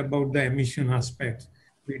care about the emission aspects.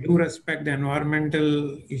 We do respect the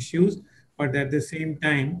environmental issues, but at the same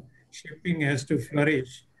time, shipping has to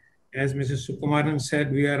flourish. As Mrs. Sukumaran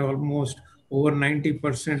said, we are almost over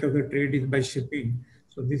 90% of the trade is by shipping.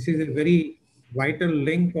 So this is a very vital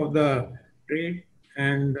link of the trade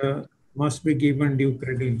and must be given due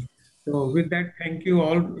credit. So with that, thank you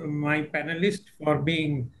all my panelists for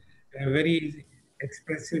being very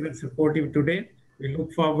expressive and supportive today. We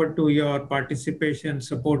look forward to your participation,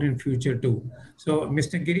 support in future too. So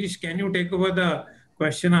Mr. Girish, can you take over the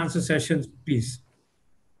question answer sessions, please?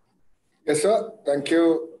 Yes, sir. Thank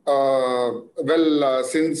you.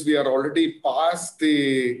 Since we are already past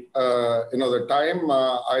the the time,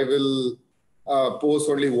 I will pose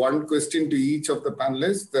only one question to each of the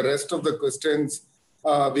panelists. The rest of the questions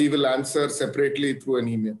we will answer separately through an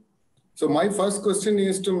email. So my first question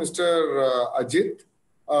is to Mr. Ajit.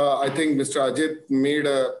 I think Mr. Ajit made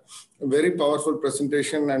a very powerful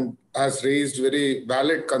presentation and has raised very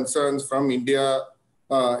valid concerns from India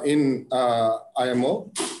in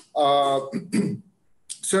IMO.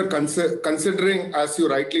 Sir, considering, as you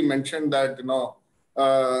rightly mentioned, that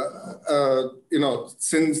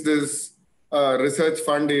since this research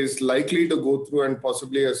fund is likely to go through and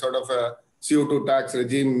possibly a sort of a CO2 tax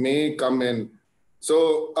regime may come in.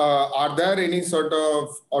 So are there any sort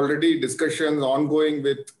of already discussions ongoing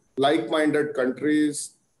with like-minded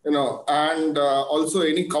countries, and also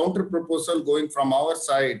any counter proposal going from our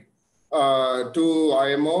side to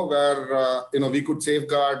IMO where, we could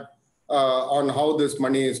safeguard on how this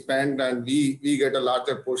money is spent and we get a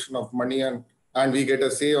larger portion of money and we get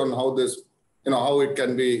a say on how this, how it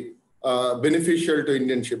can be beneficial to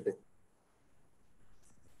Indian shipping.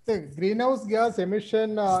 The greenhouse gas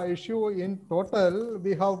emission issue in total,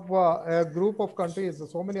 we have a group of countries,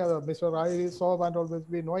 so many other, Mr. Rai Sov and always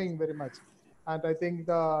be knowing very much. And I think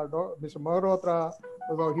Mr. Mahrotra,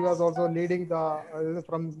 he was also leading the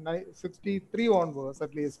from 63 onwards,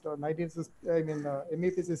 at least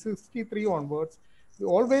MEPC 63 onwards.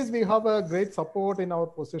 We have a great support in our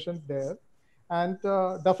position there. And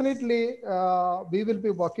definitely, we will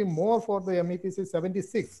be working more for the MEPC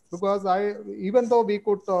 76 because even though we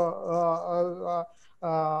could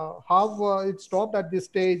have it stopped at this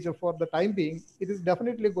stage for the time being, it is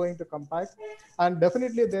definitely going to come back. And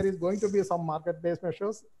definitely there is going to be some market-based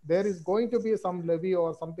measures. There is going to be some levy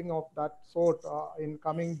or something of that sort in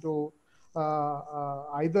coming to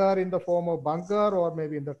either in the form of bunker or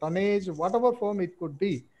maybe in the tonnage, whatever form it could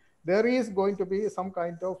be. There is going to be some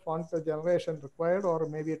kind of fund generation required or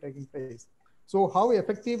maybe taking place. So how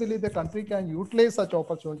effectively the country can utilize such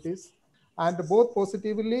opportunities and both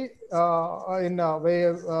positively in a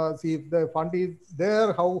way, see if the fund is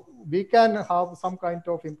there, how we can have some kind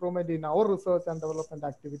of improvement in our research and development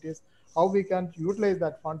activities, how we can utilize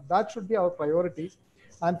that fund, that should be our priority.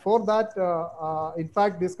 And for that, in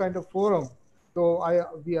fact, this kind of forum, so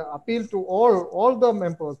we appeal to all the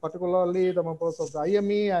members, particularly the members of the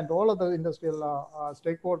IME and all of the industrial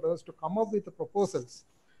stakeholders to come up with the proposals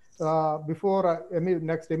before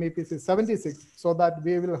next MEPC 76, so that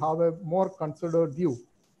we will have a more considered view.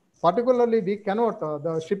 Particularly, we cannot,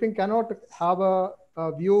 the shipping cannot have a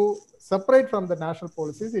view separate from the national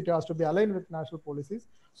policies. It has to be aligned with national policies.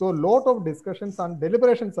 So a lot of discussions and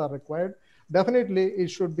deliberations are required. Definitely, it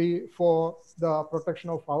should be for the protection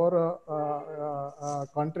of our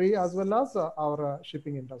country as well as our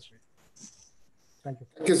shipping industry. Thank you.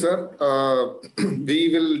 Thank you, sir. We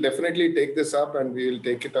will definitely take this up and we will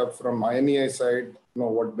take it up from IMEI side,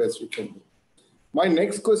 what best we can do. My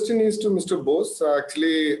next question is to Mr. Bose.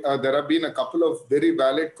 Actually, there have been a couple of very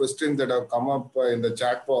valid questions that have come up in the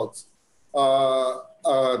chat box.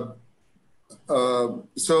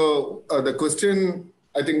 So the question,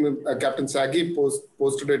 I think Captain Sagi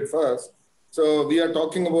posted it first. So we are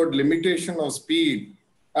talking about limitation of speed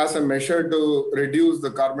as a measure to reduce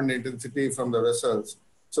the carbon intensity from the vessels.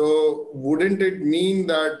 So wouldn't it mean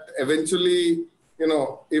that eventually,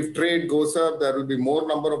 if trade goes up, there will be more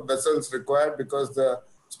number of vessels required because the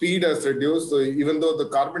speed has reduced. So even though the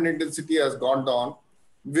carbon intensity has gone down,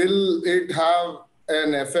 will it have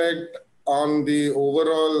an effect on the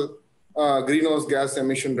overall greenhouse gas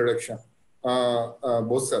emission reduction?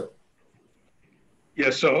 Both, sir.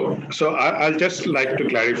 Yes, so I'll just like to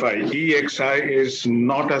clarify, EXI is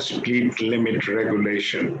not a speed limit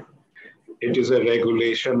regulation. It is a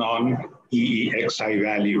regulation on EEXI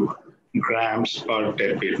value, grams per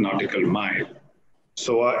debit nautical mile.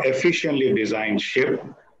 So an efficiently designed ship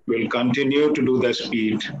will continue to do the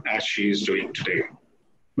speed as she is doing today.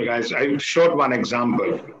 Because I showed one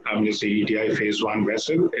example. I'm just a ETI phase 1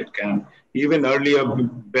 vessel. It can even earlier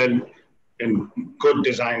build in good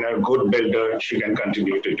designer, good builder, she can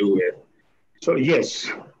continue to do it. So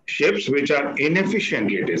yes, ships which are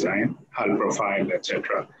inefficiently designed, hull profile,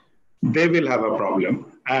 etc., they will have a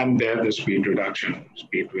problem, and there the speed reduction,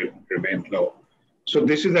 speed will remain low. So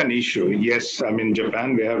this is an issue. Yes, I mean,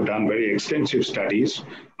 Japan, they have done very extensive studies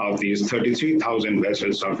of these 33,000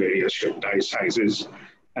 vessels of various ship sizes.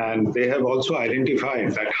 And they have also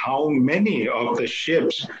identified that how many of the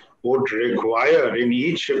ships would require in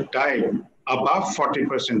each ship type above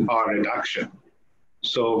 40% power reduction.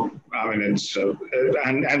 So, I mean, it's,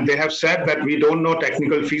 and they have said that we don't know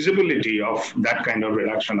technical feasibility of that kind of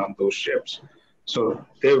reduction on those ships. So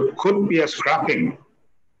there could be a scrapping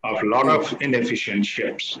of a lot of inefficient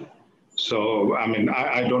ships. So, I mean,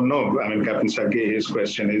 I don't know. I mean, Captain Sergey, his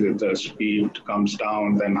question is if the speed comes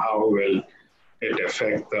down, then how will it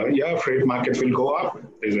affect the, yeah, freight market will go up.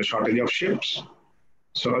 There's a shortage of ships.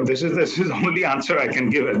 So this is the only answer I can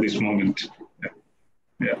give at this moment.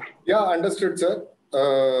 Yeah, understood, sir.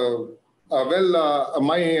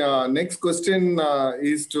 My next question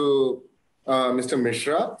is to Mr.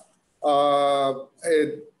 Mishra.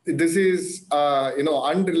 This is,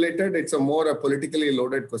 unrelated. It's a more a politically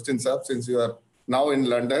loaded question, sir, since you are now in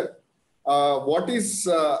London. What is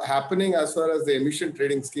happening as far as the emission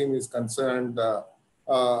trading scheme is concerned,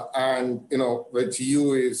 and, which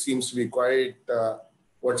EU seems to be quite,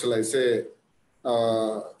 what shall I say,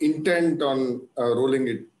 intent on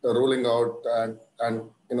rolling out, and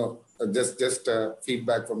just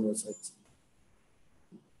feedback from your side.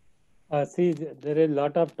 See, there is a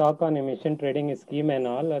lot of talk on emission trading scheme and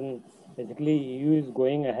all, and basically EU is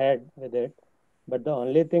going ahead with it. But the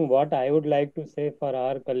only thing what I would like to say for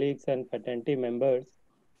our colleagues and fraternity members,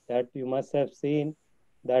 that you must have seen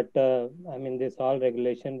that, I mean, this all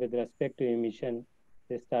regulation with respect to emission,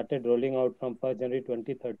 they started rolling out from 1st January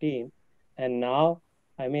 2013. And now,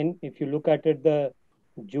 I mean, if you look at it, the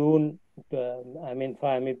June, I mean,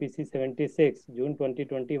 for MEPC 76, June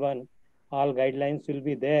 2021, all guidelines will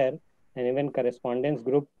be there. And even correspondence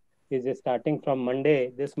group is starting from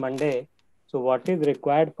Monday, this Monday. So what is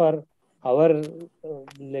required for our,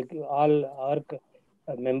 like all our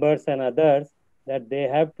members and others, that they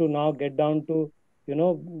have to now get down to,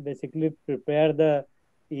 basically prepare the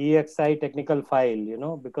EXI technical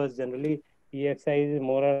file, because generally EXI is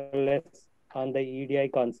more or less on the EDI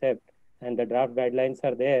concept, and the draft guidelines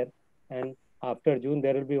are there. And after June,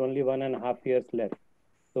 there will be only 1.5 years left.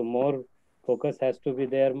 So more focus has to be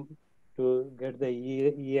there to get the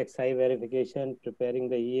EXI verification, preparing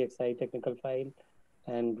the EXI technical file,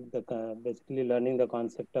 and basically learning the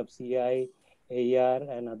concept of CI, AER,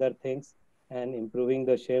 and other things, and improving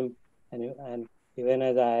the SHIM. And even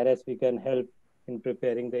as IRS, we can help in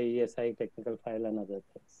preparing the ESI technical file and other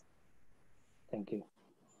things. Thank you.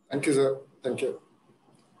 Thank you, sir. Thank you.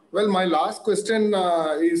 Well, my last question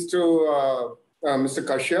is to Mr.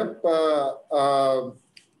 Kashyap.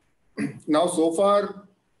 Now, so far,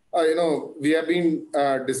 we have been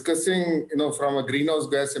discussing, from a greenhouse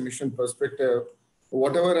gas emission perspective,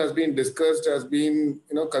 whatever has been discussed has been,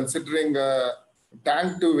 considering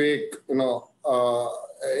tank to wake,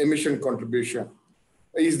 emission contribution.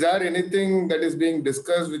 Is there anything that is being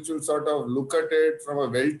discussed which will sort of look at it from a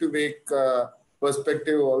well to wake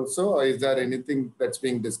perspective also, or is there anything that's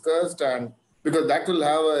being discussed? And because that will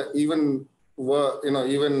have a even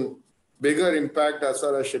bigger impact as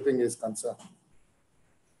far as shipping is concerned.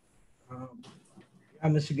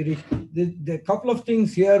 Mr. Girish, there are a couple of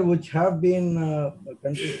things here which have been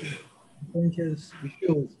contentious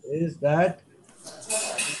issues, is that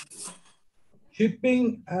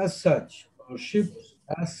shipping as such, or ships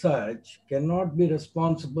as such, cannot be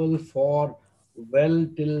responsible for well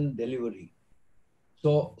till delivery.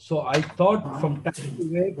 So I thought from time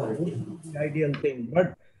to wake would be the ideal thing,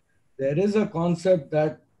 but there is a concept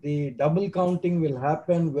that the double counting will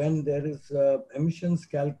happen when there is emissions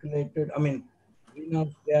calculated. I mean,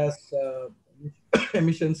 greenhouse gas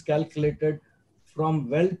emissions calculated from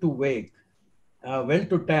well to wake, well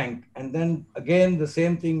to tank, and then again the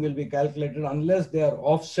same thing will be calculated unless they are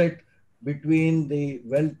offset between the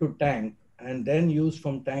well to tank and then used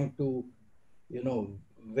from tank to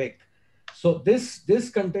wake. So this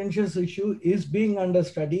contentious issue is being under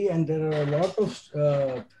study, and there are a lot of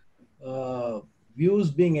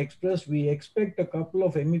views being expressed. We expect a couple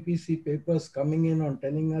of MEPC papers coming in on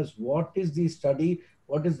telling us what is the study,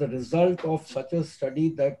 what is the result of such a study,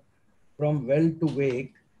 that from well to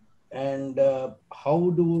wake, and how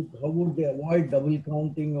would they avoid double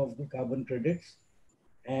counting of the carbon credits,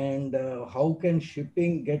 and how can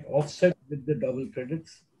shipping get offset with the double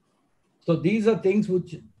credits. So these are things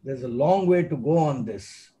which there's a long way to go on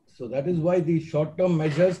this. So that is why these short-term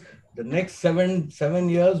measures, the next seven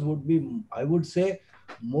years would be, I would say,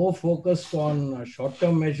 more focused on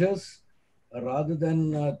short-term measures rather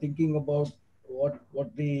than thinking about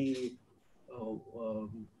what the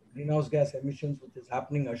greenhouse gas emissions which is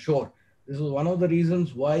happening ashore. This is one of the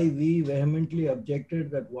reasons why we vehemently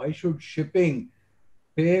objected that why should shipping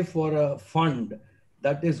pay for a fund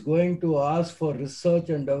that is going to ask for research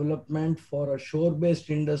and development for a shore-based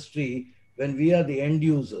industry when we are the end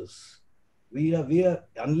users. We are,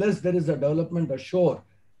 unless there is a development ashore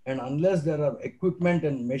and unless there are equipment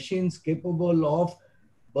and machines capable of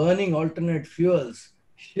burning alternate fuels,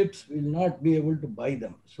 ships will not be able to buy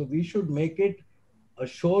them. So we should make it a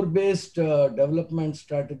shore-based development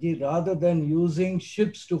strategy rather than using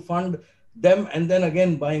ships to fund them and then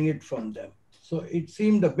again buying it from them. So it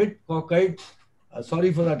seemed a bit cockeyed.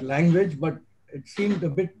 Sorry for that language, but it seemed a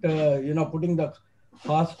bit, putting the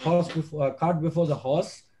cart before the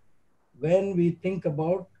horse when we think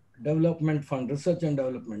about development fund, research and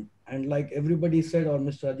development. And like everybody said, or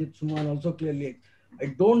Mr. Ajit Suman also clearly, I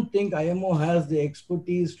don't think IMO has the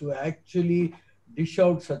expertise to actually dish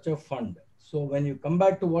out such a fund. So when you come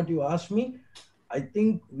back to what you asked me, I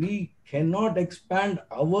think we cannot expand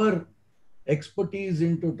our expertise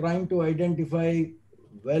into trying to identify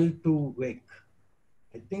well to wake.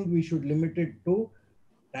 I think we should limit it to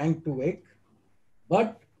tank to wake.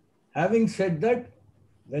 But having said that,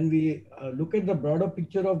 when we look at the broader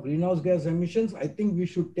picture of greenhouse gas emissions, I think we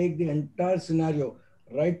should take the entire scenario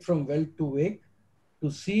right from well to wake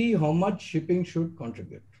to see how much shipping should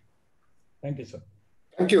contribute. Thank you, sir.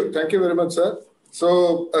 Thank you. Thank you very much, sir.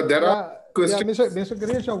 So there are questions. Yeah, Mr.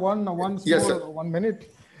 Girish, one small, yes, sir. 1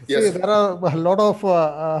 minute. Yes, see, there are a lot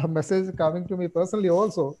of messages coming to me personally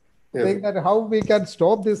also, saying that how we can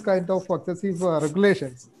stop this kind of excessive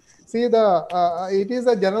regulations. See, it is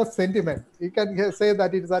a general sentiment. You can say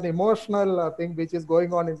that it is an emotional thing which is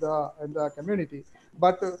going on in the community.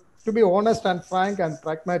 But to be honest and frank and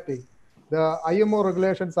pragmatic, the IMO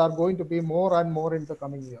regulations are going to be more and more in the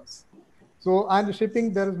coming years. So, and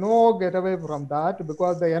shipping, there is no getaway from that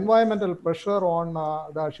because the environmental pressure on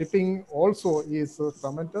the shipping also is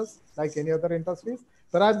tremendous, like any other industries.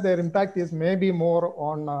 Perhaps their impact is maybe more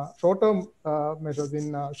on short-term measures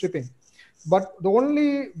in shipping. But the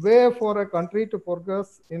only way for a country to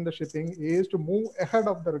progress in the shipping is to move ahead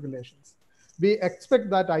of the regulations. We expect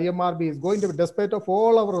that IMRB is going to be, despite of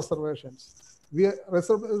all our reservations,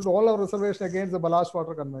 all our reservation against the Ballast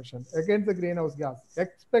Water Convention, against the greenhouse gas,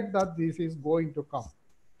 expect that this is going to come.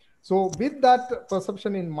 So with that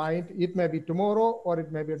perception in mind, it may be tomorrow or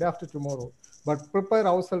it may be day after tomorrow, but prepare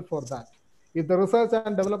ourselves for that. If the research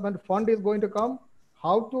and development fund is going to come,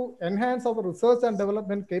 how to enhance our research and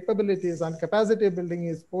development capabilities and capacity building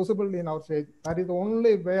is possible in our stage. That is the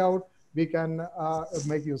only way out we can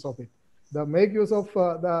make use of it. Make use of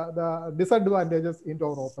the disadvantages into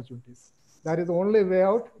our opportunities. That is the only way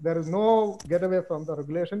out. There is no getaway from the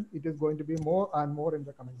regulation. It is going to be more and more in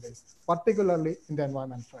the coming days, particularly in the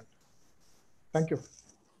environment front. Thank you.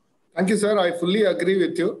 Thank you, sir. I fully agree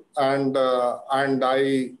with you, and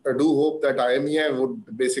I do hope that IMEI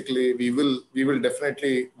would basically we will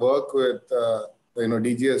definitely work with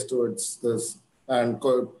DGS towards this and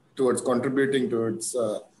towards contributing towards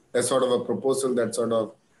a sort of a proposal that sort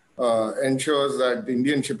of ensures that the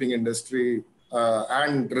Indian shipping industry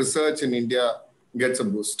and research in India gets a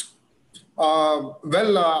boost. I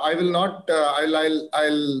will not.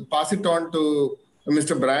 I'll pass it on to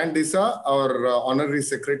Mr. Brian Disa, our honorary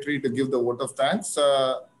secretary, to give the vote of thanks.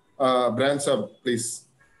 Brian, sir, please.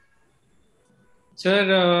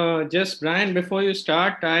 Sir, just Brian, before you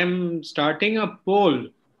start, I'm starting a poll.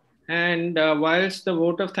 And whilst the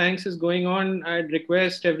vote of thanks is going on, I'd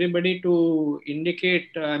request everybody to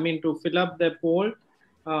indicate, to fill up the poll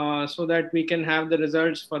so that we can have the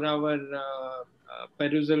results for our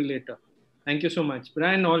perusal later. Thank you so much.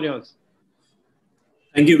 Brian, all yours.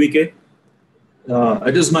 Thank you, VK.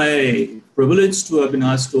 It is my privilege to have been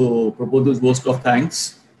asked to propose this vote of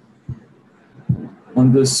thanks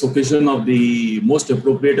on this occasion of the most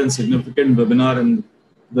appropriate and significant webinar in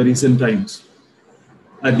the recent times.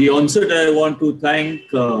 At the onset, I want to thank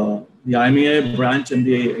the IMEI branch and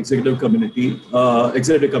the executive committee. I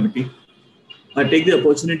take the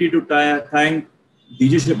opportunity to thank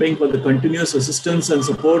DG Shipping for the continuous assistance and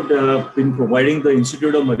support they have been providing the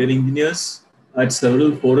Institute of Marine Engineers at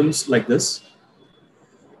several forums like this.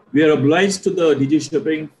 We are obliged to the DG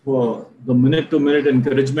Shipping for the minute-to-minute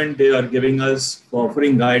encouragement they are giving us for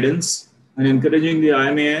offering guidance and encouraging the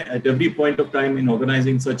IMEI at every point of time in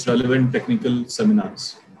organizing such relevant technical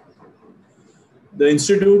seminars. The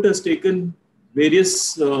Institute has taken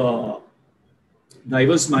various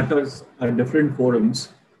diverse matters at different forums,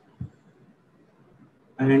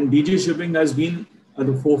 and DG Shipping has been at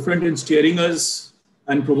the forefront in steering us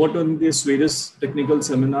and promoting these various technical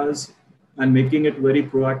seminars and making it very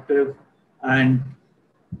proactive and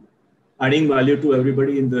adding value to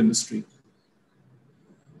everybody in the industry.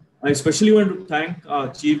 I especially want to thank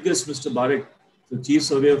our chief guest, Mr. Barak, the chief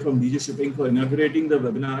surveyor from DG Shipping, for inaugurating the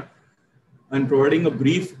webinar and providing a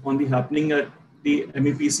brief on the happening at the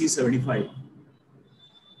MEPC-75.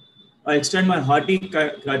 I extend my hearty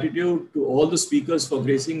gratitude to all the speakers for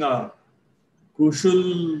gracing a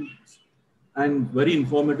crucial and very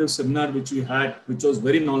informative seminar which we had, which was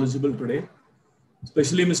very knowledgeable today,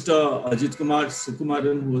 especially Mr. Ajit Kumar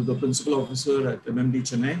Sukumaran, who is the principal officer at MMD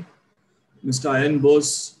Chennai, Mr. Ayan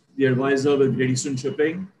Bose, the advisor with Great Eastern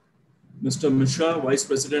Shipping, Mr. Mishra, vice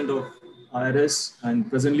president of IRS and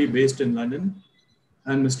presently based in London,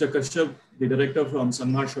 and Mr. Kashyap, the director from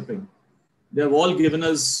Sanmar Shipping. They have all given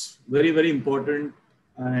us very, very important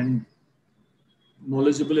and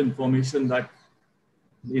knowledgeable information that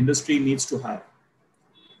the industry needs to have.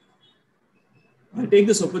 I take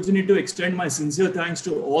this opportunity to extend my sincere thanks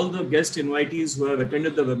to all the guest invitees who have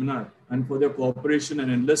attended the webinar and for their cooperation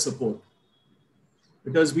and endless support.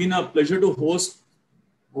 It has been a pleasure to host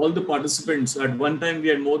all the participants. At one time, we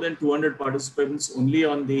had more than 200 participants only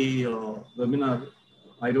on the webinar.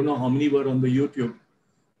 I don't know how many were on the YouTube,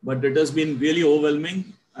 but it has been really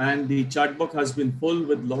overwhelming, and the chat box has been full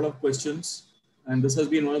with a lot of questions. And this has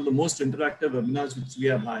been one of the most interactive webinars which we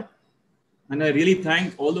have had. And I really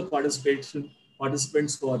thank all the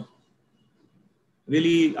participants for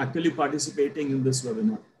really actively participating in this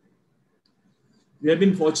webinar. We have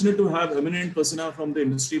been fortunate to have eminent personnel from the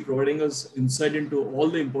industry providing us insight into all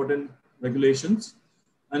the important regulations,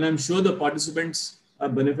 and I'm sure the participants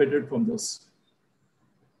have benefited from this.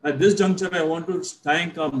 At this juncture, I want to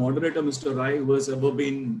thank our moderator, Mr. Rai, who has ever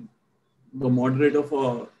been the moderator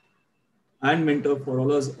for and mentor for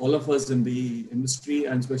all of us in the industry,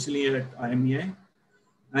 and especially at IMEI,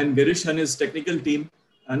 and Girish and his technical team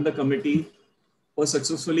and the committee for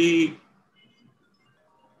successfully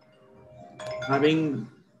having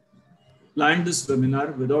planned this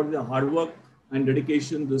webinar. Without the hard work and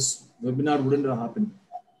dedication, this webinar wouldn't have happened.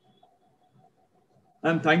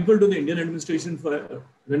 I'm thankful to the Indian administration for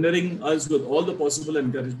rendering us with all the possible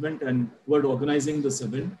encouragement and toward organizing this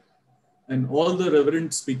event, and all the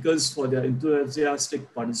reverend speakers for their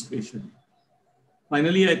enthusiastic participation.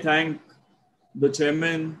 Finally, I thank the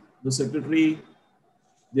chairman, the secretary,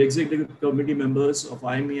 the executive committee members of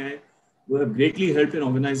IMEI who have greatly helped in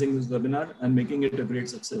organizing this webinar and making it a great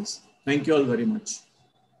success. Thank you all very much.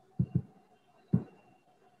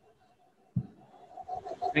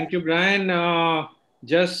 Thank you, Brian.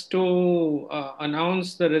 Just to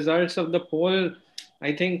announce the results of the poll,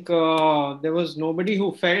 I think there was nobody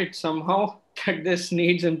who felt somehow that this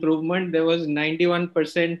needs improvement. There was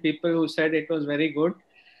 91% people who said it was very good.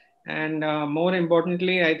 And more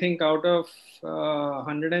importantly, I think out of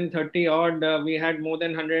 130 odd, we had more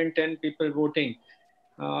than 110 people voting.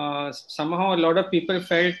 Somehow a lot of people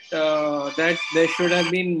felt that there should have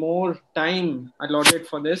been more time allotted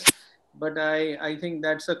for this. But I think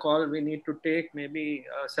that's a call we need to take, maybe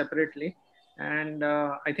separately. And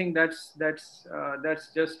I think that's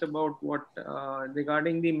just about what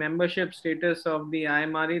regarding the membership status of the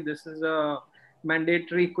IMRE. This is a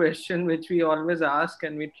mandatory question which we always ask,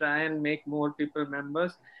 and we try and make more people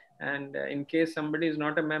members. And in case somebody is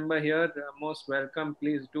not a member here, most welcome.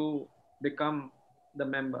 Please do become the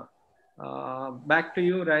member. Back to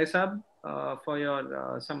you, Rai Sahab, for your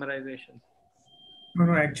summarization.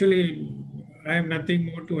 No, actually, I have nothing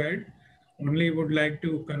more to add. Only would like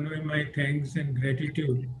to convey my thanks and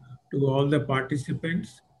gratitude to all the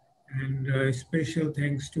participants, and special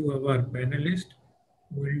thanks to our panelists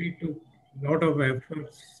who really took a lot of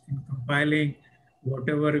efforts in compiling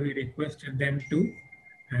whatever we requested them to.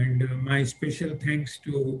 And my special thanks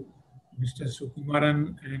to Mr.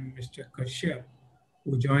 Sukumaran and Mr. Kashyap,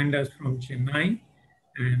 who joined us from Chennai.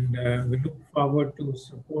 And we look forward to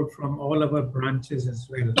support from all our branches as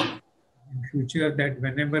well in future, that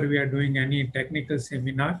whenever we are doing any technical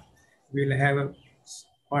seminar, we'll have a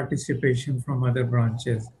participation from other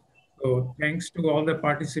branches. So thanks to all the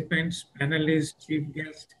participants, panelists, chief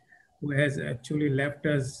guest, who has actually left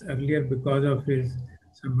us earlier because of his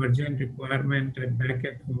some urgent requirement and back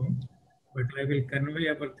at home. But I will convey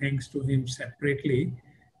our thanks to him separately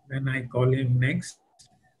when I call him next.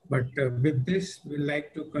 But with this, we'd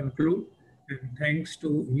like to conclude, and thanks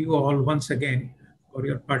to you all once again for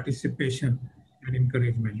your participation and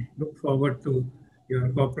encouragement. Look forward to your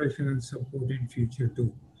cooperation and support in future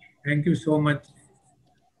too. Thank you so much,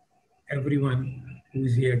 everyone who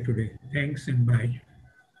is here today. Thanks and bye.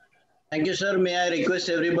 Thank you, sir. May I request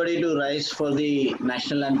everybody to rise for the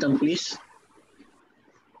national anthem, please?